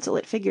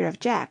disconsolate figure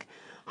of Jack,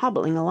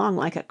 hobbling along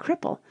like a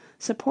cripple,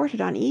 supported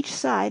on each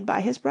side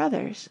by his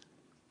brothers.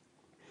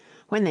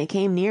 When they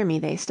came near me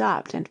they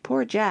stopped, and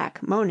poor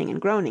Jack, moaning and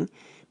groaning,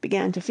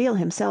 began to feel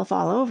himself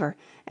all over,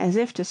 as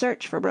if to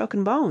search for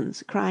broken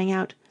bones, crying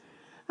out,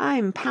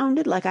 "I'm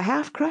pounded like a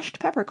half-crushed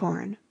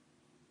peppercorn."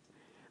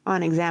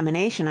 On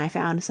examination I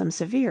found some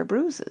severe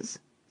bruises.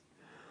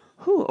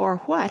 "Who or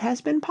what has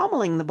been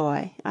pommeling the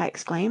boy?" I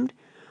exclaimed.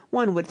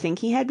 "One would think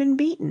he had been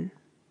beaten."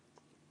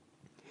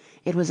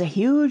 "It was a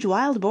huge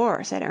wild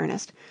boar," said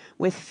Ernest,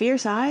 "with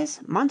fierce eyes,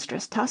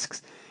 monstrous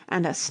tusks,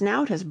 and a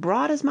snout as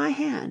broad as my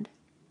hand."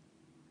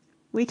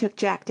 We took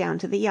Jack down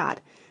to the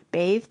yacht,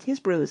 bathed his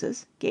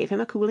bruises, gave him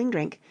a cooling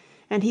drink,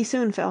 and he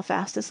soon fell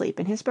fast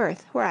asleep in his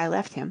berth, where I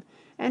left him,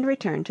 and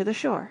returned to the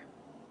shore.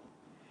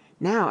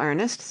 "Now,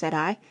 Ernest," said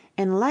I,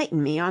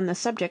 "enlighten me on the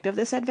subject of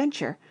this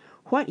adventure.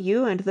 What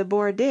you and the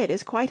boar did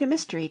is quite a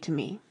mystery to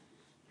me."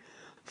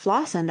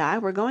 "Floss and I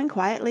were going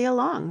quietly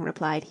along,"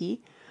 replied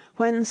he,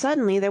 "when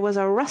suddenly there was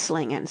a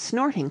rustling and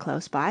snorting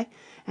close by,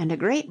 and a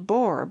great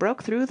boar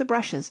broke through the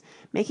brushes,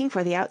 making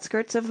for the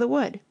outskirts of the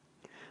wood.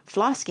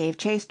 Floss gave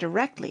chase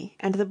directly,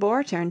 and the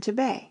boar turned to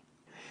bay.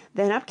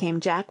 Then up came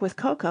Jack with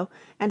Coco,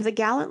 and the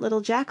gallant little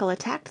jackal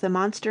attacked the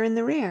monster in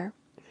the rear.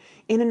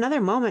 In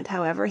another moment,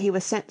 however, he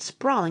was sent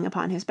sprawling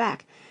upon his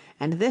back,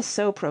 and this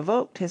so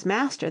provoked his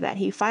master that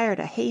he fired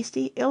a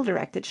hasty,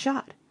 ill-directed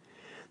shot.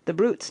 The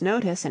brute's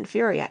notice and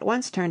fury at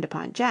once turned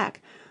upon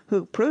Jack,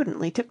 who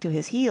prudently took to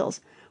his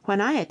heels,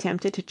 when I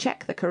attempted to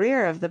check the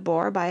career of the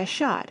boar by a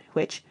shot,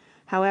 which,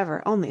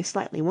 however, only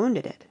slightly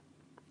wounded it.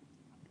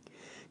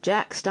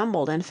 Jack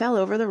stumbled and fell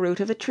over the root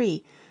of a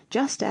tree,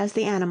 just as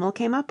the animal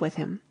came up with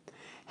him.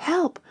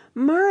 "Help!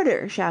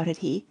 Murder!" shouted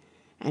he,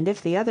 and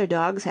if the other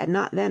dogs had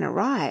not then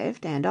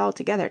arrived, and all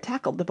together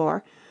tackled the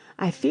boar,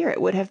 I fear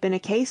it would have been a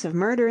case of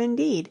murder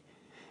indeed.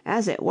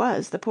 As it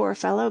was, the poor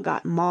fellow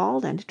got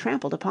mauled and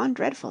trampled upon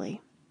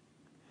dreadfully.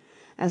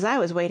 As I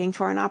was waiting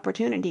for an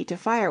opportunity to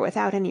fire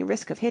without any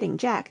risk of hitting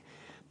Jack,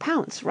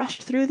 Pounce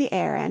rushed through the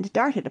air and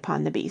darted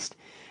upon the beast,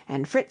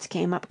 and Fritz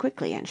came up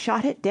quickly and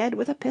shot it dead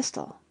with a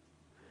pistol.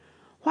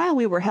 While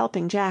we were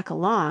helping Jack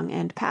along,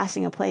 and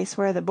passing a place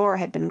where the boar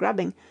had been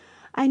grubbing,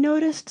 I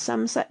noticed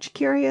some such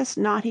curious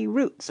knotty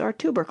roots or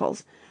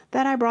tubercles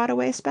that I brought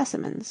away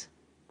specimens.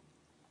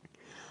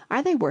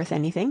 "Are they worth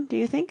anything, do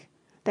you think?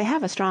 They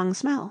have a strong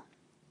smell."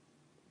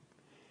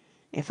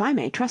 "If I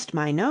may trust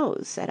my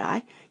nose," said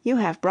I, "you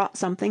have brought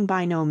something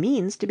by no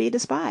means to be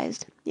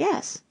despised.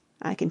 Yes,"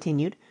 I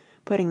continued,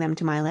 putting them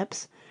to my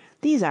lips,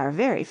 "these are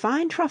very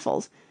fine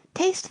truffles.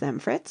 Taste them,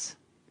 Fritz."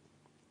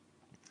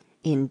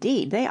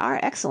 "Indeed, they are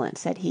excellent,"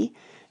 said he,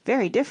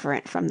 "very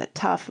different from the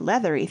tough,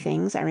 leathery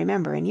things I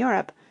remember in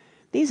Europe.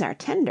 These are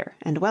tender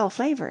and well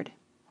flavored."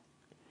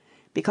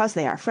 "Because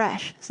they are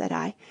fresh," said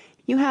I.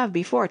 "You have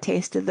before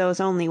tasted those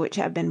only which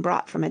have been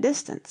brought from a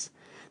distance.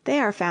 They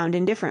are found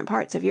in different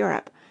parts of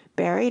Europe,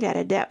 buried at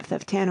a depth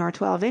of 10 or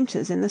 12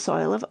 inches in the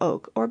soil of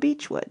oak or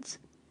beech woods.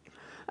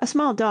 A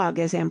small dog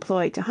is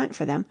employed to hunt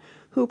for them,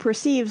 who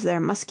perceives their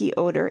musky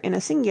odor in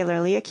a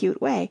singularly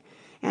acute way,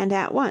 and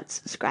at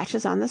once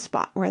scratches on the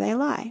spot where they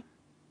lie."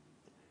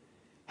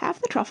 "Have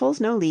the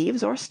truffles no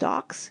leaves or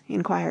stalks?"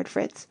 inquired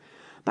Fritz,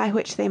 "by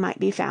which they might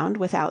be found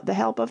without the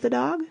help of the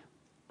dog?"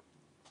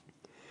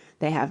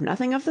 "They have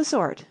nothing of the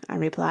sort," I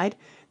replied.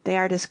 "They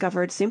are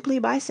discovered simply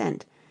by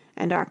scent,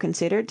 and are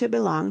considered to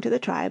belong to the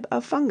tribe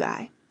of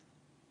fungi."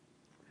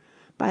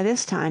 By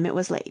this time it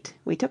was late.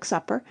 We took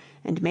supper,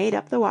 and made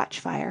up the watch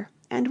fire,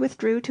 and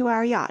withdrew to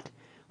our yacht,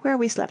 where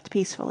we slept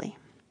peacefully.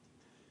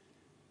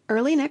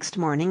 Early next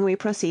morning we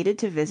proceeded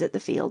to visit the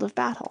field of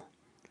battle.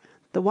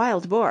 The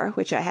wild boar,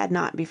 which I had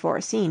not before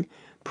seen,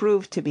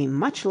 proved to be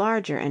much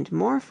larger and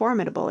more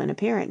formidable in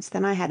appearance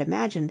than I had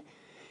imagined,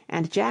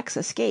 and Jack's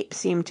escape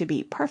seemed to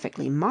be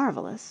perfectly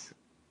marvelous.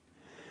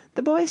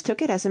 The boys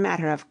took it as a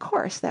matter of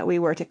course that we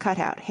were to cut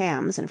out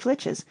hams and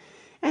flitches,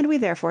 and we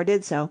therefore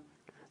did so,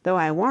 though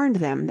I warned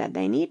them that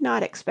they need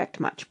not expect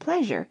much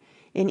pleasure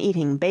in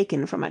eating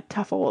bacon from a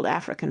tough old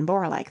African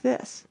boar like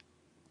this.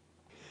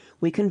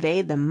 We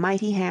conveyed the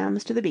mighty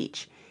hams to the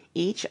beach,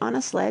 each on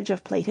a sledge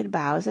of plaited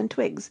boughs and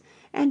twigs,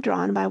 and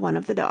drawn by one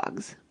of the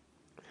dogs.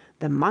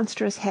 The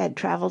monstrous head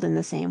traveled in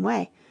the same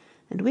way,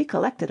 and we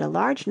collected a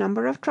large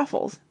number of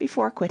truffles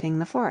before quitting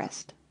the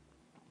forest.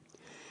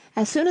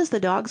 As soon as the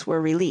dogs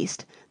were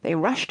released, they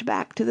rushed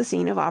back to the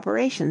scene of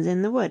operations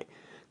in the wood,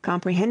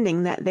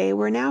 comprehending that they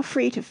were now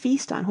free to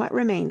feast on what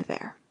remained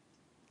there.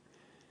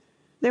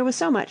 There was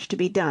so much to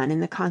be done in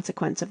the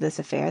consequence of this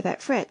affair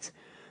that Fritz,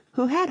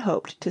 who had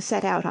hoped to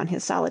set out on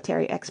his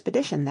solitary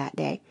expedition that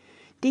day,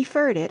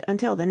 deferred it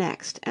until the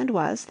next, and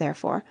was,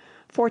 therefore,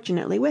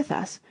 fortunately with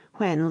us,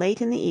 when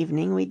late in the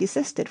evening we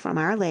desisted from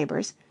our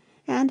labors,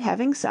 and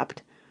having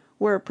supped,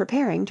 were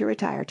preparing to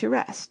retire to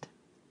rest.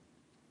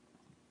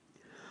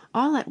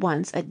 All at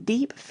once a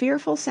deep,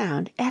 fearful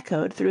sound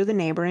echoed through the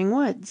neighboring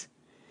woods.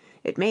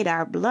 It made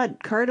our blood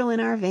curdle in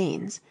our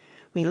veins.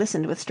 We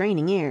listened with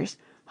straining ears,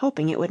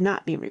 hoping it would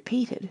not be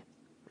repeated.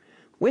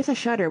 With a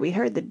shudder we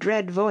heard the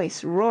dread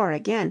voice roar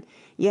again,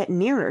 yet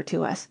nearer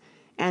to us,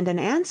 and an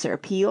answer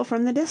peal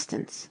from the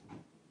distance.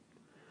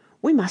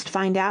 "We must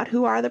find out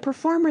who are the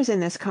performers in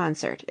this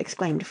concert,"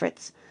 exclaimed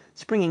Fritz,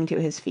 springing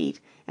to his feet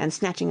and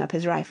snatching up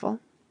his rifle.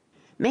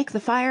 "Make the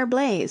fire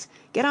blaze,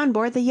 get on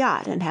board the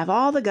yacht, and have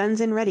all the guns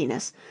in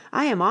readiness.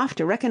 I am off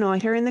to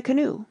reconnoiter in the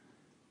canoe."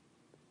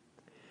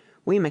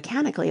 We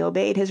mechanically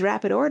obeyed his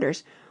rapid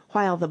orders,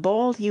 while the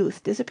bold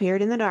youth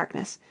disappeared in the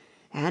darkness,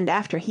 and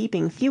after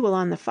heaping fuel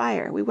on the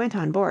fire, we went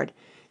on board,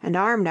 and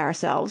armed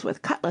ourselves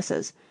with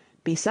cutlasses,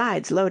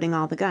 besides loading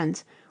all the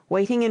guns,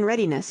 waiting in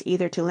readiness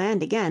either to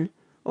land again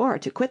or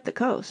to quit the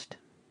coast.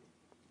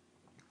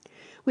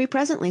 We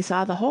presently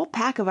saw the whole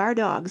pack of our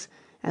dogs,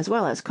 as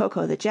well as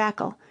Coco the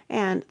jackal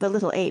and the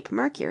little ape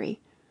Mercury,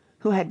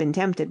 who had been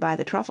tempted by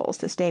the truffles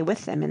to stay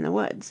with them in the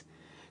woods,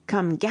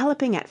 come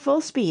galloping at full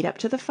speed up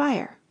to the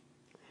fire.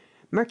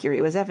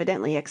 Mercury was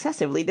evidently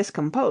excessively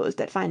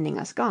discomposed at finding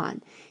us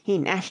gone. He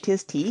gnashed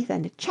his teeth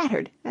and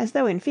chattered as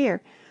though in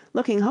fear,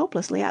 looking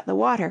hopelessly at the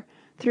water,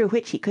 through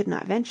which he could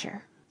not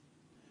venture.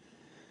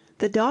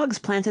 The dogs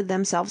planted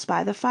themselves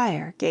by the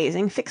fire,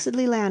 gazing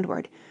fixedly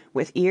landward,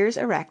 with ears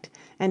erect,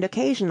 and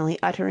occasionally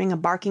uttering a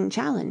barking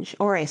challenge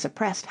or a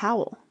suppressed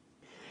howl.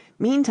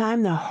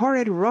 Meantime the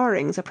horrid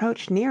roarings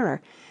approached nearer,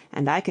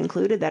 and I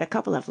concluded that a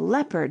couple of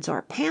leopards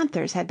or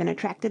panthers had been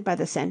attracted by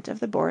the scent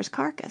of the boar's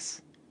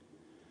carcass.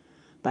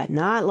 But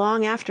not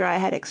long after I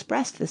had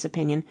expressed this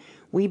opinion,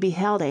 we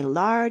beheld a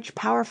large,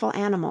 powerful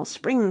animal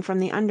spring from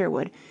the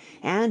underwood,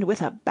 and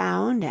with a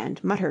bound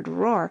and muttered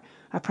roar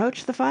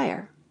approach the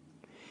fire.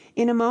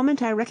 In a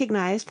moment I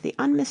recognized the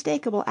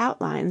unmistakable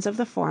outlines of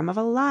the form of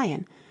a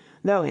lion,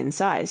 though in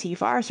size he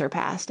far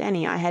surpassed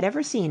any I had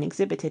ever seen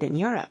exhibited in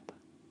Europe.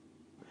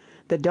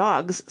 The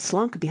dogs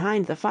slunk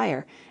behind the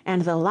fire,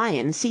 and the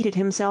lion seated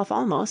himself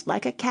almost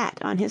like a cat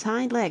on his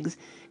hind legs,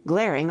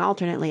 glaring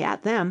alternately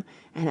at them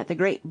and at the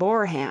great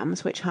boar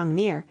hams which hung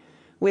near,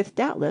 with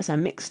doubtless a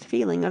mixed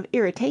feeling of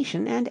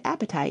irritation and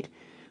appetite,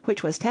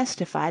 which was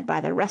testified by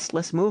the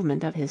restless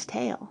movement of his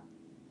tail.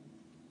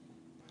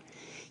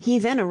 He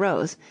then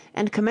arose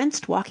and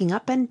commenced walking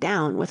up and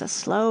down with a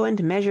slow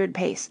and measured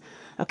pace,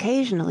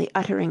 occasionally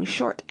uttering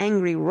short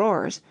angry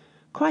roars,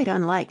 quite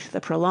unlike the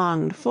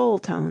prolonged full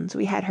tones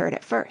we had heard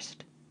at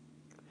first.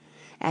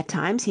 At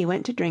times he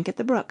went to drink at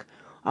the brook,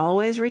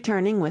 always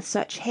returning with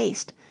such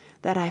haste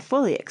that I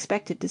fully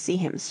expected to see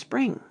him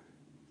spring.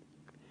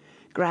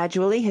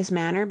 Gradually his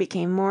manner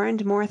became more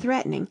and more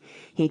threatening.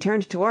 He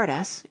turned toward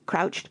us,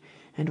 crouched,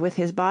 and with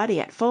his body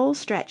at full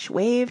stretch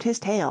waved his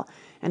tail,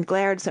 and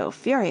glared so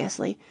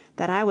furiously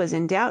that I was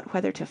in doubt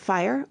whether to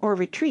fire or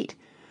retreat,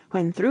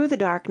 when through the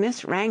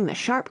darkness rang the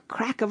sharp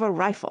crack of a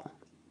rifle.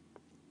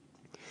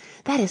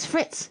 "That is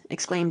Fritz!"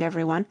 exclaimed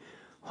every one,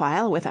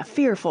 while with a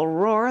fearful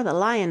roar the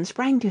lion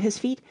sprang to his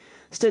feet,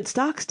 stood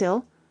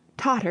stock-still,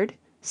 tottered,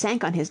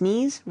 sank on his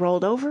knees,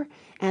 rolled over,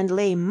 and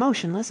lay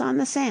motionless on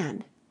the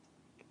sand.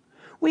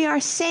 "We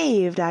are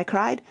saved!" I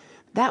cried.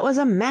 "That was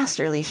a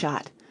masterly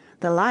shot.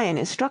 The lion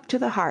is struck to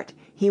the heart.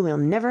 He will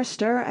never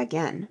stir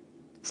again.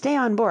 Stay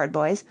on board,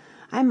 boys.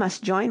 I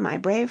must join my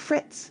brave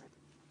Fritz."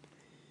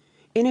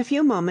 In a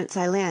few moments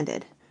I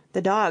landed.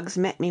 The dogs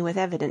met me with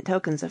evident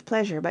tokens of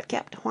pleasure, but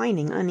kept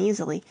whining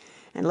uneasily,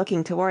 and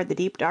looking toward the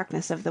deep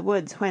darkness of the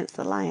woods whence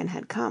the lion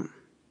had come.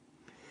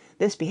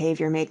 This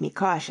behavior made me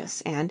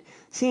cautious, and,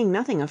 seeing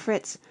nothing of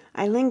Fritz,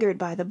 I lingered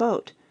by the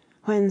boat,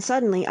 when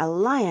suddenly a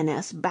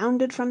lioness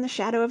bounded from the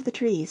shadow of the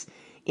trees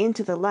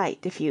into the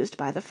light diffused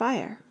by the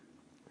fire.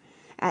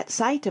 At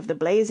sight of the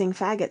blazing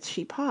fagots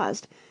she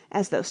paused,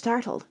 as though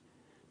startled,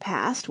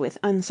 passed with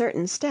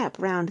uncertain step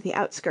round the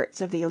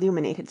outskirts of the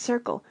illuminated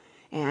circle,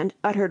 and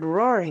uttered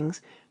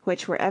roarings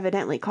which were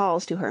evidently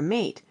calls to her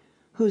mate,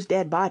 whose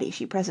dead body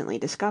she presently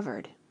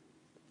discovered.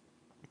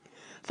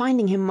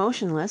 Finding him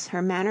motionless,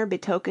 her manner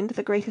betokened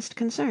the greatest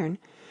concern.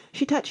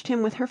 She touched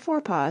him with her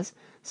forepaws,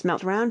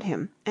 smelt round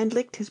him, and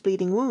licked his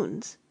bleeding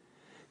wounds.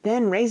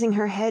 Then raising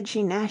her head,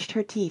 she gnashed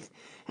her teeth,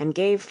 and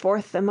gave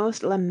forth the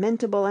most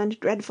lamentable and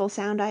dreadful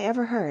sound I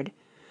ever heard,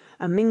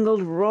 a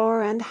mingled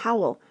roar and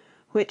howl,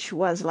 which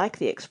was like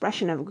the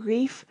expression of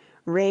grief,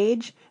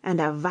 rage, and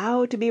a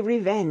vow to be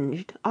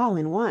revenged, all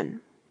in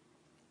one.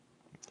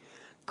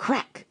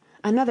 Crack!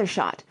 Another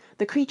shot!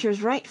 The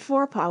creature's right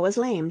forepaw was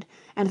lamed,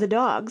 and the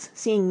dogs,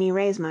 seeing me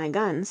raise my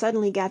gun,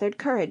 suddenly gathered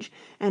courage,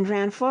 and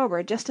ran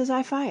forward just as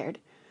I fired.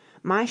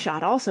 My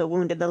shot also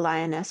wounded the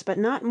lioness, but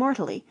not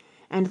mortally,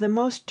 and the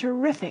most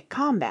terrific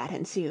combat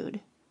ensued.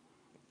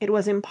 It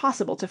was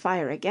impossible to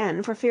fire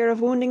again, for fear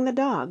of wounding the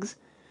dogs.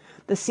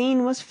 The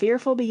scene was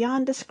fearful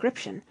beyond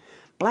description.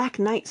 Black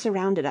night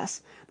surrounded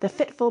us. The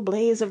fitful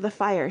blaze of the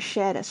fire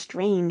shed a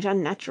strange,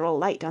 unnatural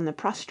light on the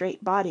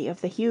prostrate body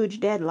of the huge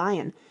dead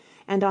lion,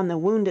 and on the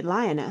wounded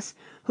lioness,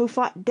 who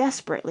fought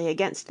desperately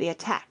against the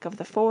attack of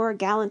the 4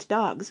 gallant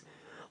dogs,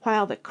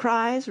 while the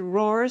cries,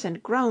 roars,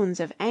 and groans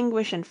of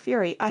anguish and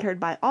fury uttered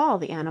by all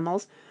the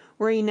animals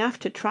were enough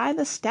to try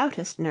the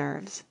stoutest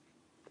nerves.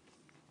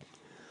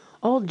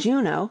 Old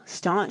Juno,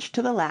 staunch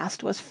to the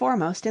last, was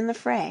foremost in the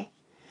fray.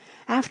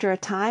 After a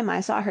time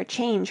I saw her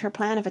change her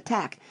plan of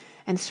attack,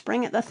 and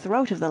spring at the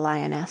throat of the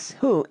lioness,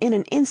 who in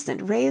an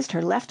instant raised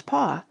her left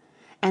paw,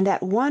 and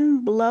at one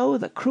blow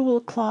the cruel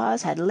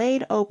claws had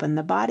laid open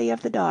the body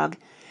of the dog,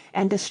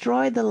 and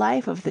destroyed the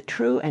life of the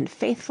true and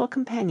faithful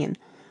companion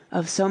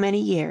of so many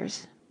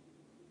years.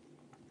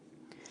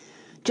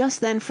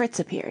 Just then Fritz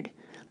appeared.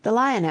 The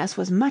lioness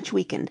was much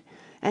weakened,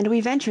 and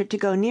we ventured to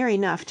go near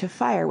enough to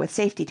fire with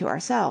safety to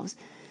ourselves,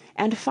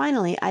 and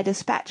finally I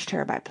dispatched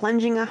her by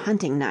plunging a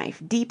hunting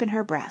knife deep in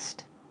her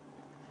breast.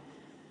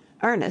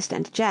 Ernest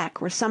and Jack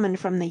were summoned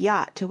from the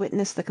yacht to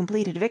witness the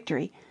completed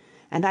victory,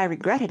 and I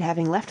regretted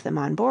having left them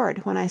on board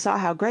when I saw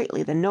how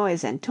greatly the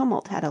noise and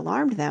tumult had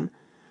alarmed them,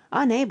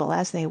 unable,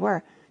 as they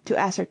were, to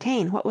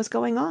ascertain what was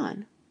going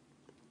on.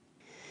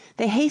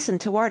 They hastened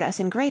toward us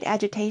in great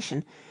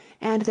agitation,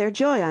 and their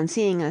joy on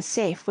seeing us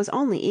safe was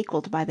only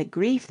equaled by the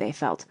grief they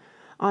felt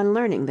on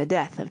learning the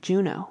death of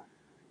Juno.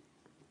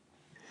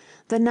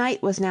 The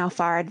night was now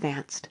far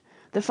advanced.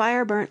 The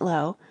fire burnt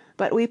low,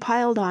 but we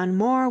piled on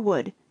more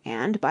wood,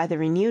 and, by the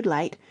renewed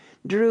light,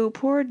 drew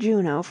poor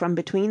Juno from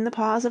between the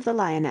paws of the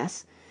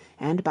lioness,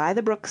 and by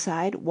the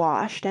brookside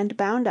washed and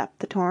bound up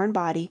the torn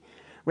body,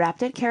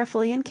 wrapped it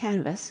carefully in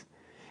canvas,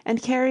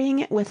 and carrying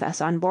it with us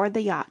on board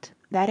the yacht,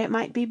 that it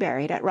might be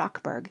buried at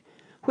Rockburg,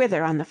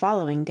 whither on the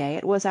following day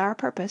it was our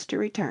purpose to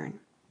return.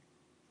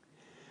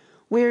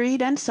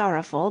 Wearied and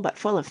sorrowful, but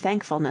full of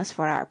thankfulness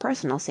for our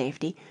personal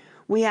safety,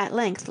 we at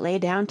length lay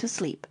down to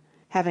sleep,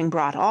 having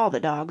brought all the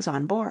dogs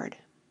on board.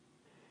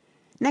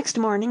 Next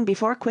morning,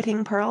 before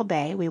quitting Pearl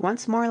Bay, we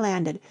once more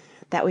landed,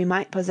 that we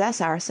might possess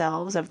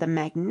ourselves of the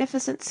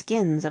magnificent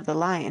skins of the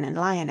lion and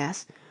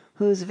lioness,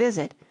 whose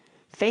visit,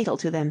 fatal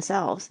to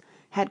themselves,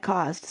 had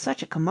caused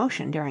such a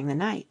commotion during the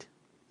night.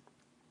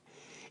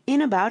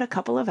 In about a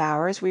couple of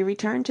hours we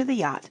returned to the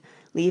yacht,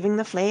 leaving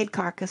the flayed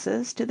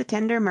carcasses to the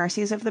tender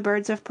mercies of the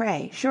birds of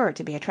prey, sure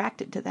to be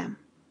attracted to them.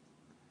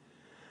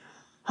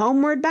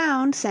 "Homeward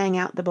bound!" sang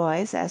out the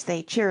boys, as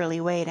they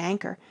cheerily weighed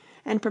anchor,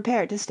 and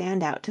prepared to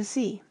stand out to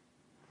sea.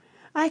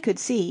 I could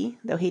see,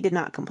 though he did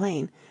not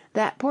complain,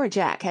 that poor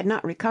Jack had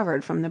not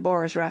recovered from the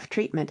Boer's rough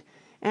treatment,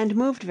 and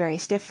moved very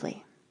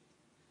stiffly.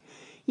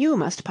 "You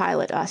must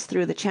pilot us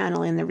through the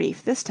channel in the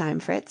reef this time,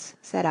 Fritz,"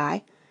 said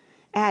I,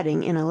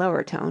 adding in a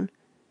lower tone,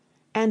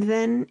 "and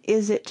then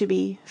is it to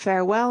be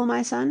farewell,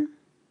 my son?"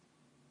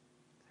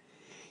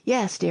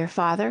 "Yes, dear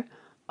father,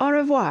 au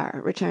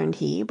revoir," returned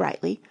he,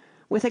 brightly,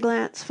 with a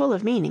glance full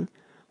of meaning,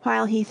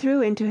 while he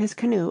threw into his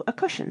canoe a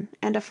cushion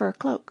and a fur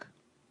cloak.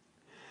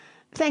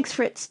 "Thanks,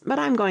 Fritz, but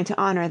I'm going to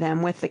honor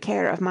them with the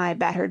care of my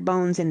battered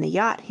bones in the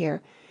yacht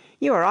here.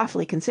 You are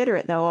awfully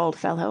considerate, though, old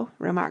fellow,"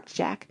 remarked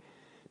Jack,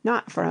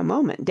 not for a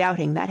moment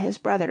doubting that his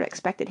brother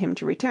expected him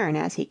to return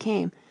as he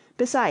came,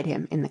 beside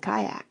him in the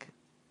cajack.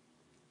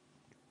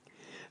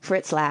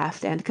 Fritz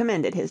laughed and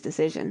commended his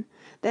decision;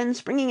 then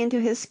springing into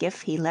his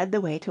skiff, he led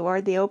the way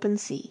toward the open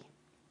sea.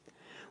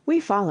 We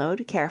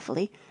followed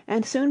carefully,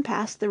 and soon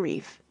passed the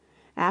reef,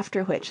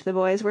 after which the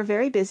boys were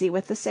very busy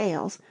with the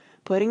sails,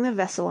 putting the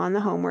vessel on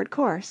the homeward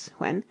course,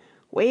 when,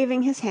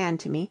 waving his hand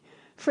to me,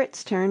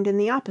 Fritz turned in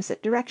the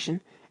opposite direction,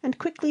 and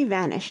quickly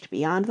vanished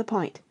beyond the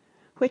point,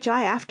 which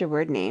I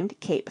afterward named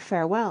Cape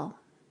Farewell.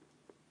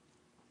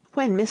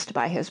 When missed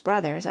by his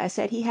brothers, I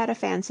said he had a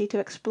fancy to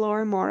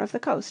explore more of the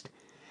coast,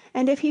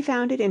 and if he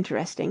found it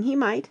interesting, he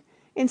might,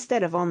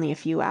 instead of only a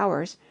few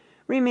hours,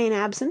 remain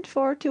absent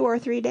for 2 or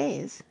 3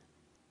 days.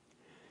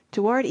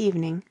 Toward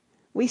evening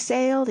we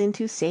sailed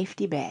into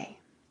Safety Bay.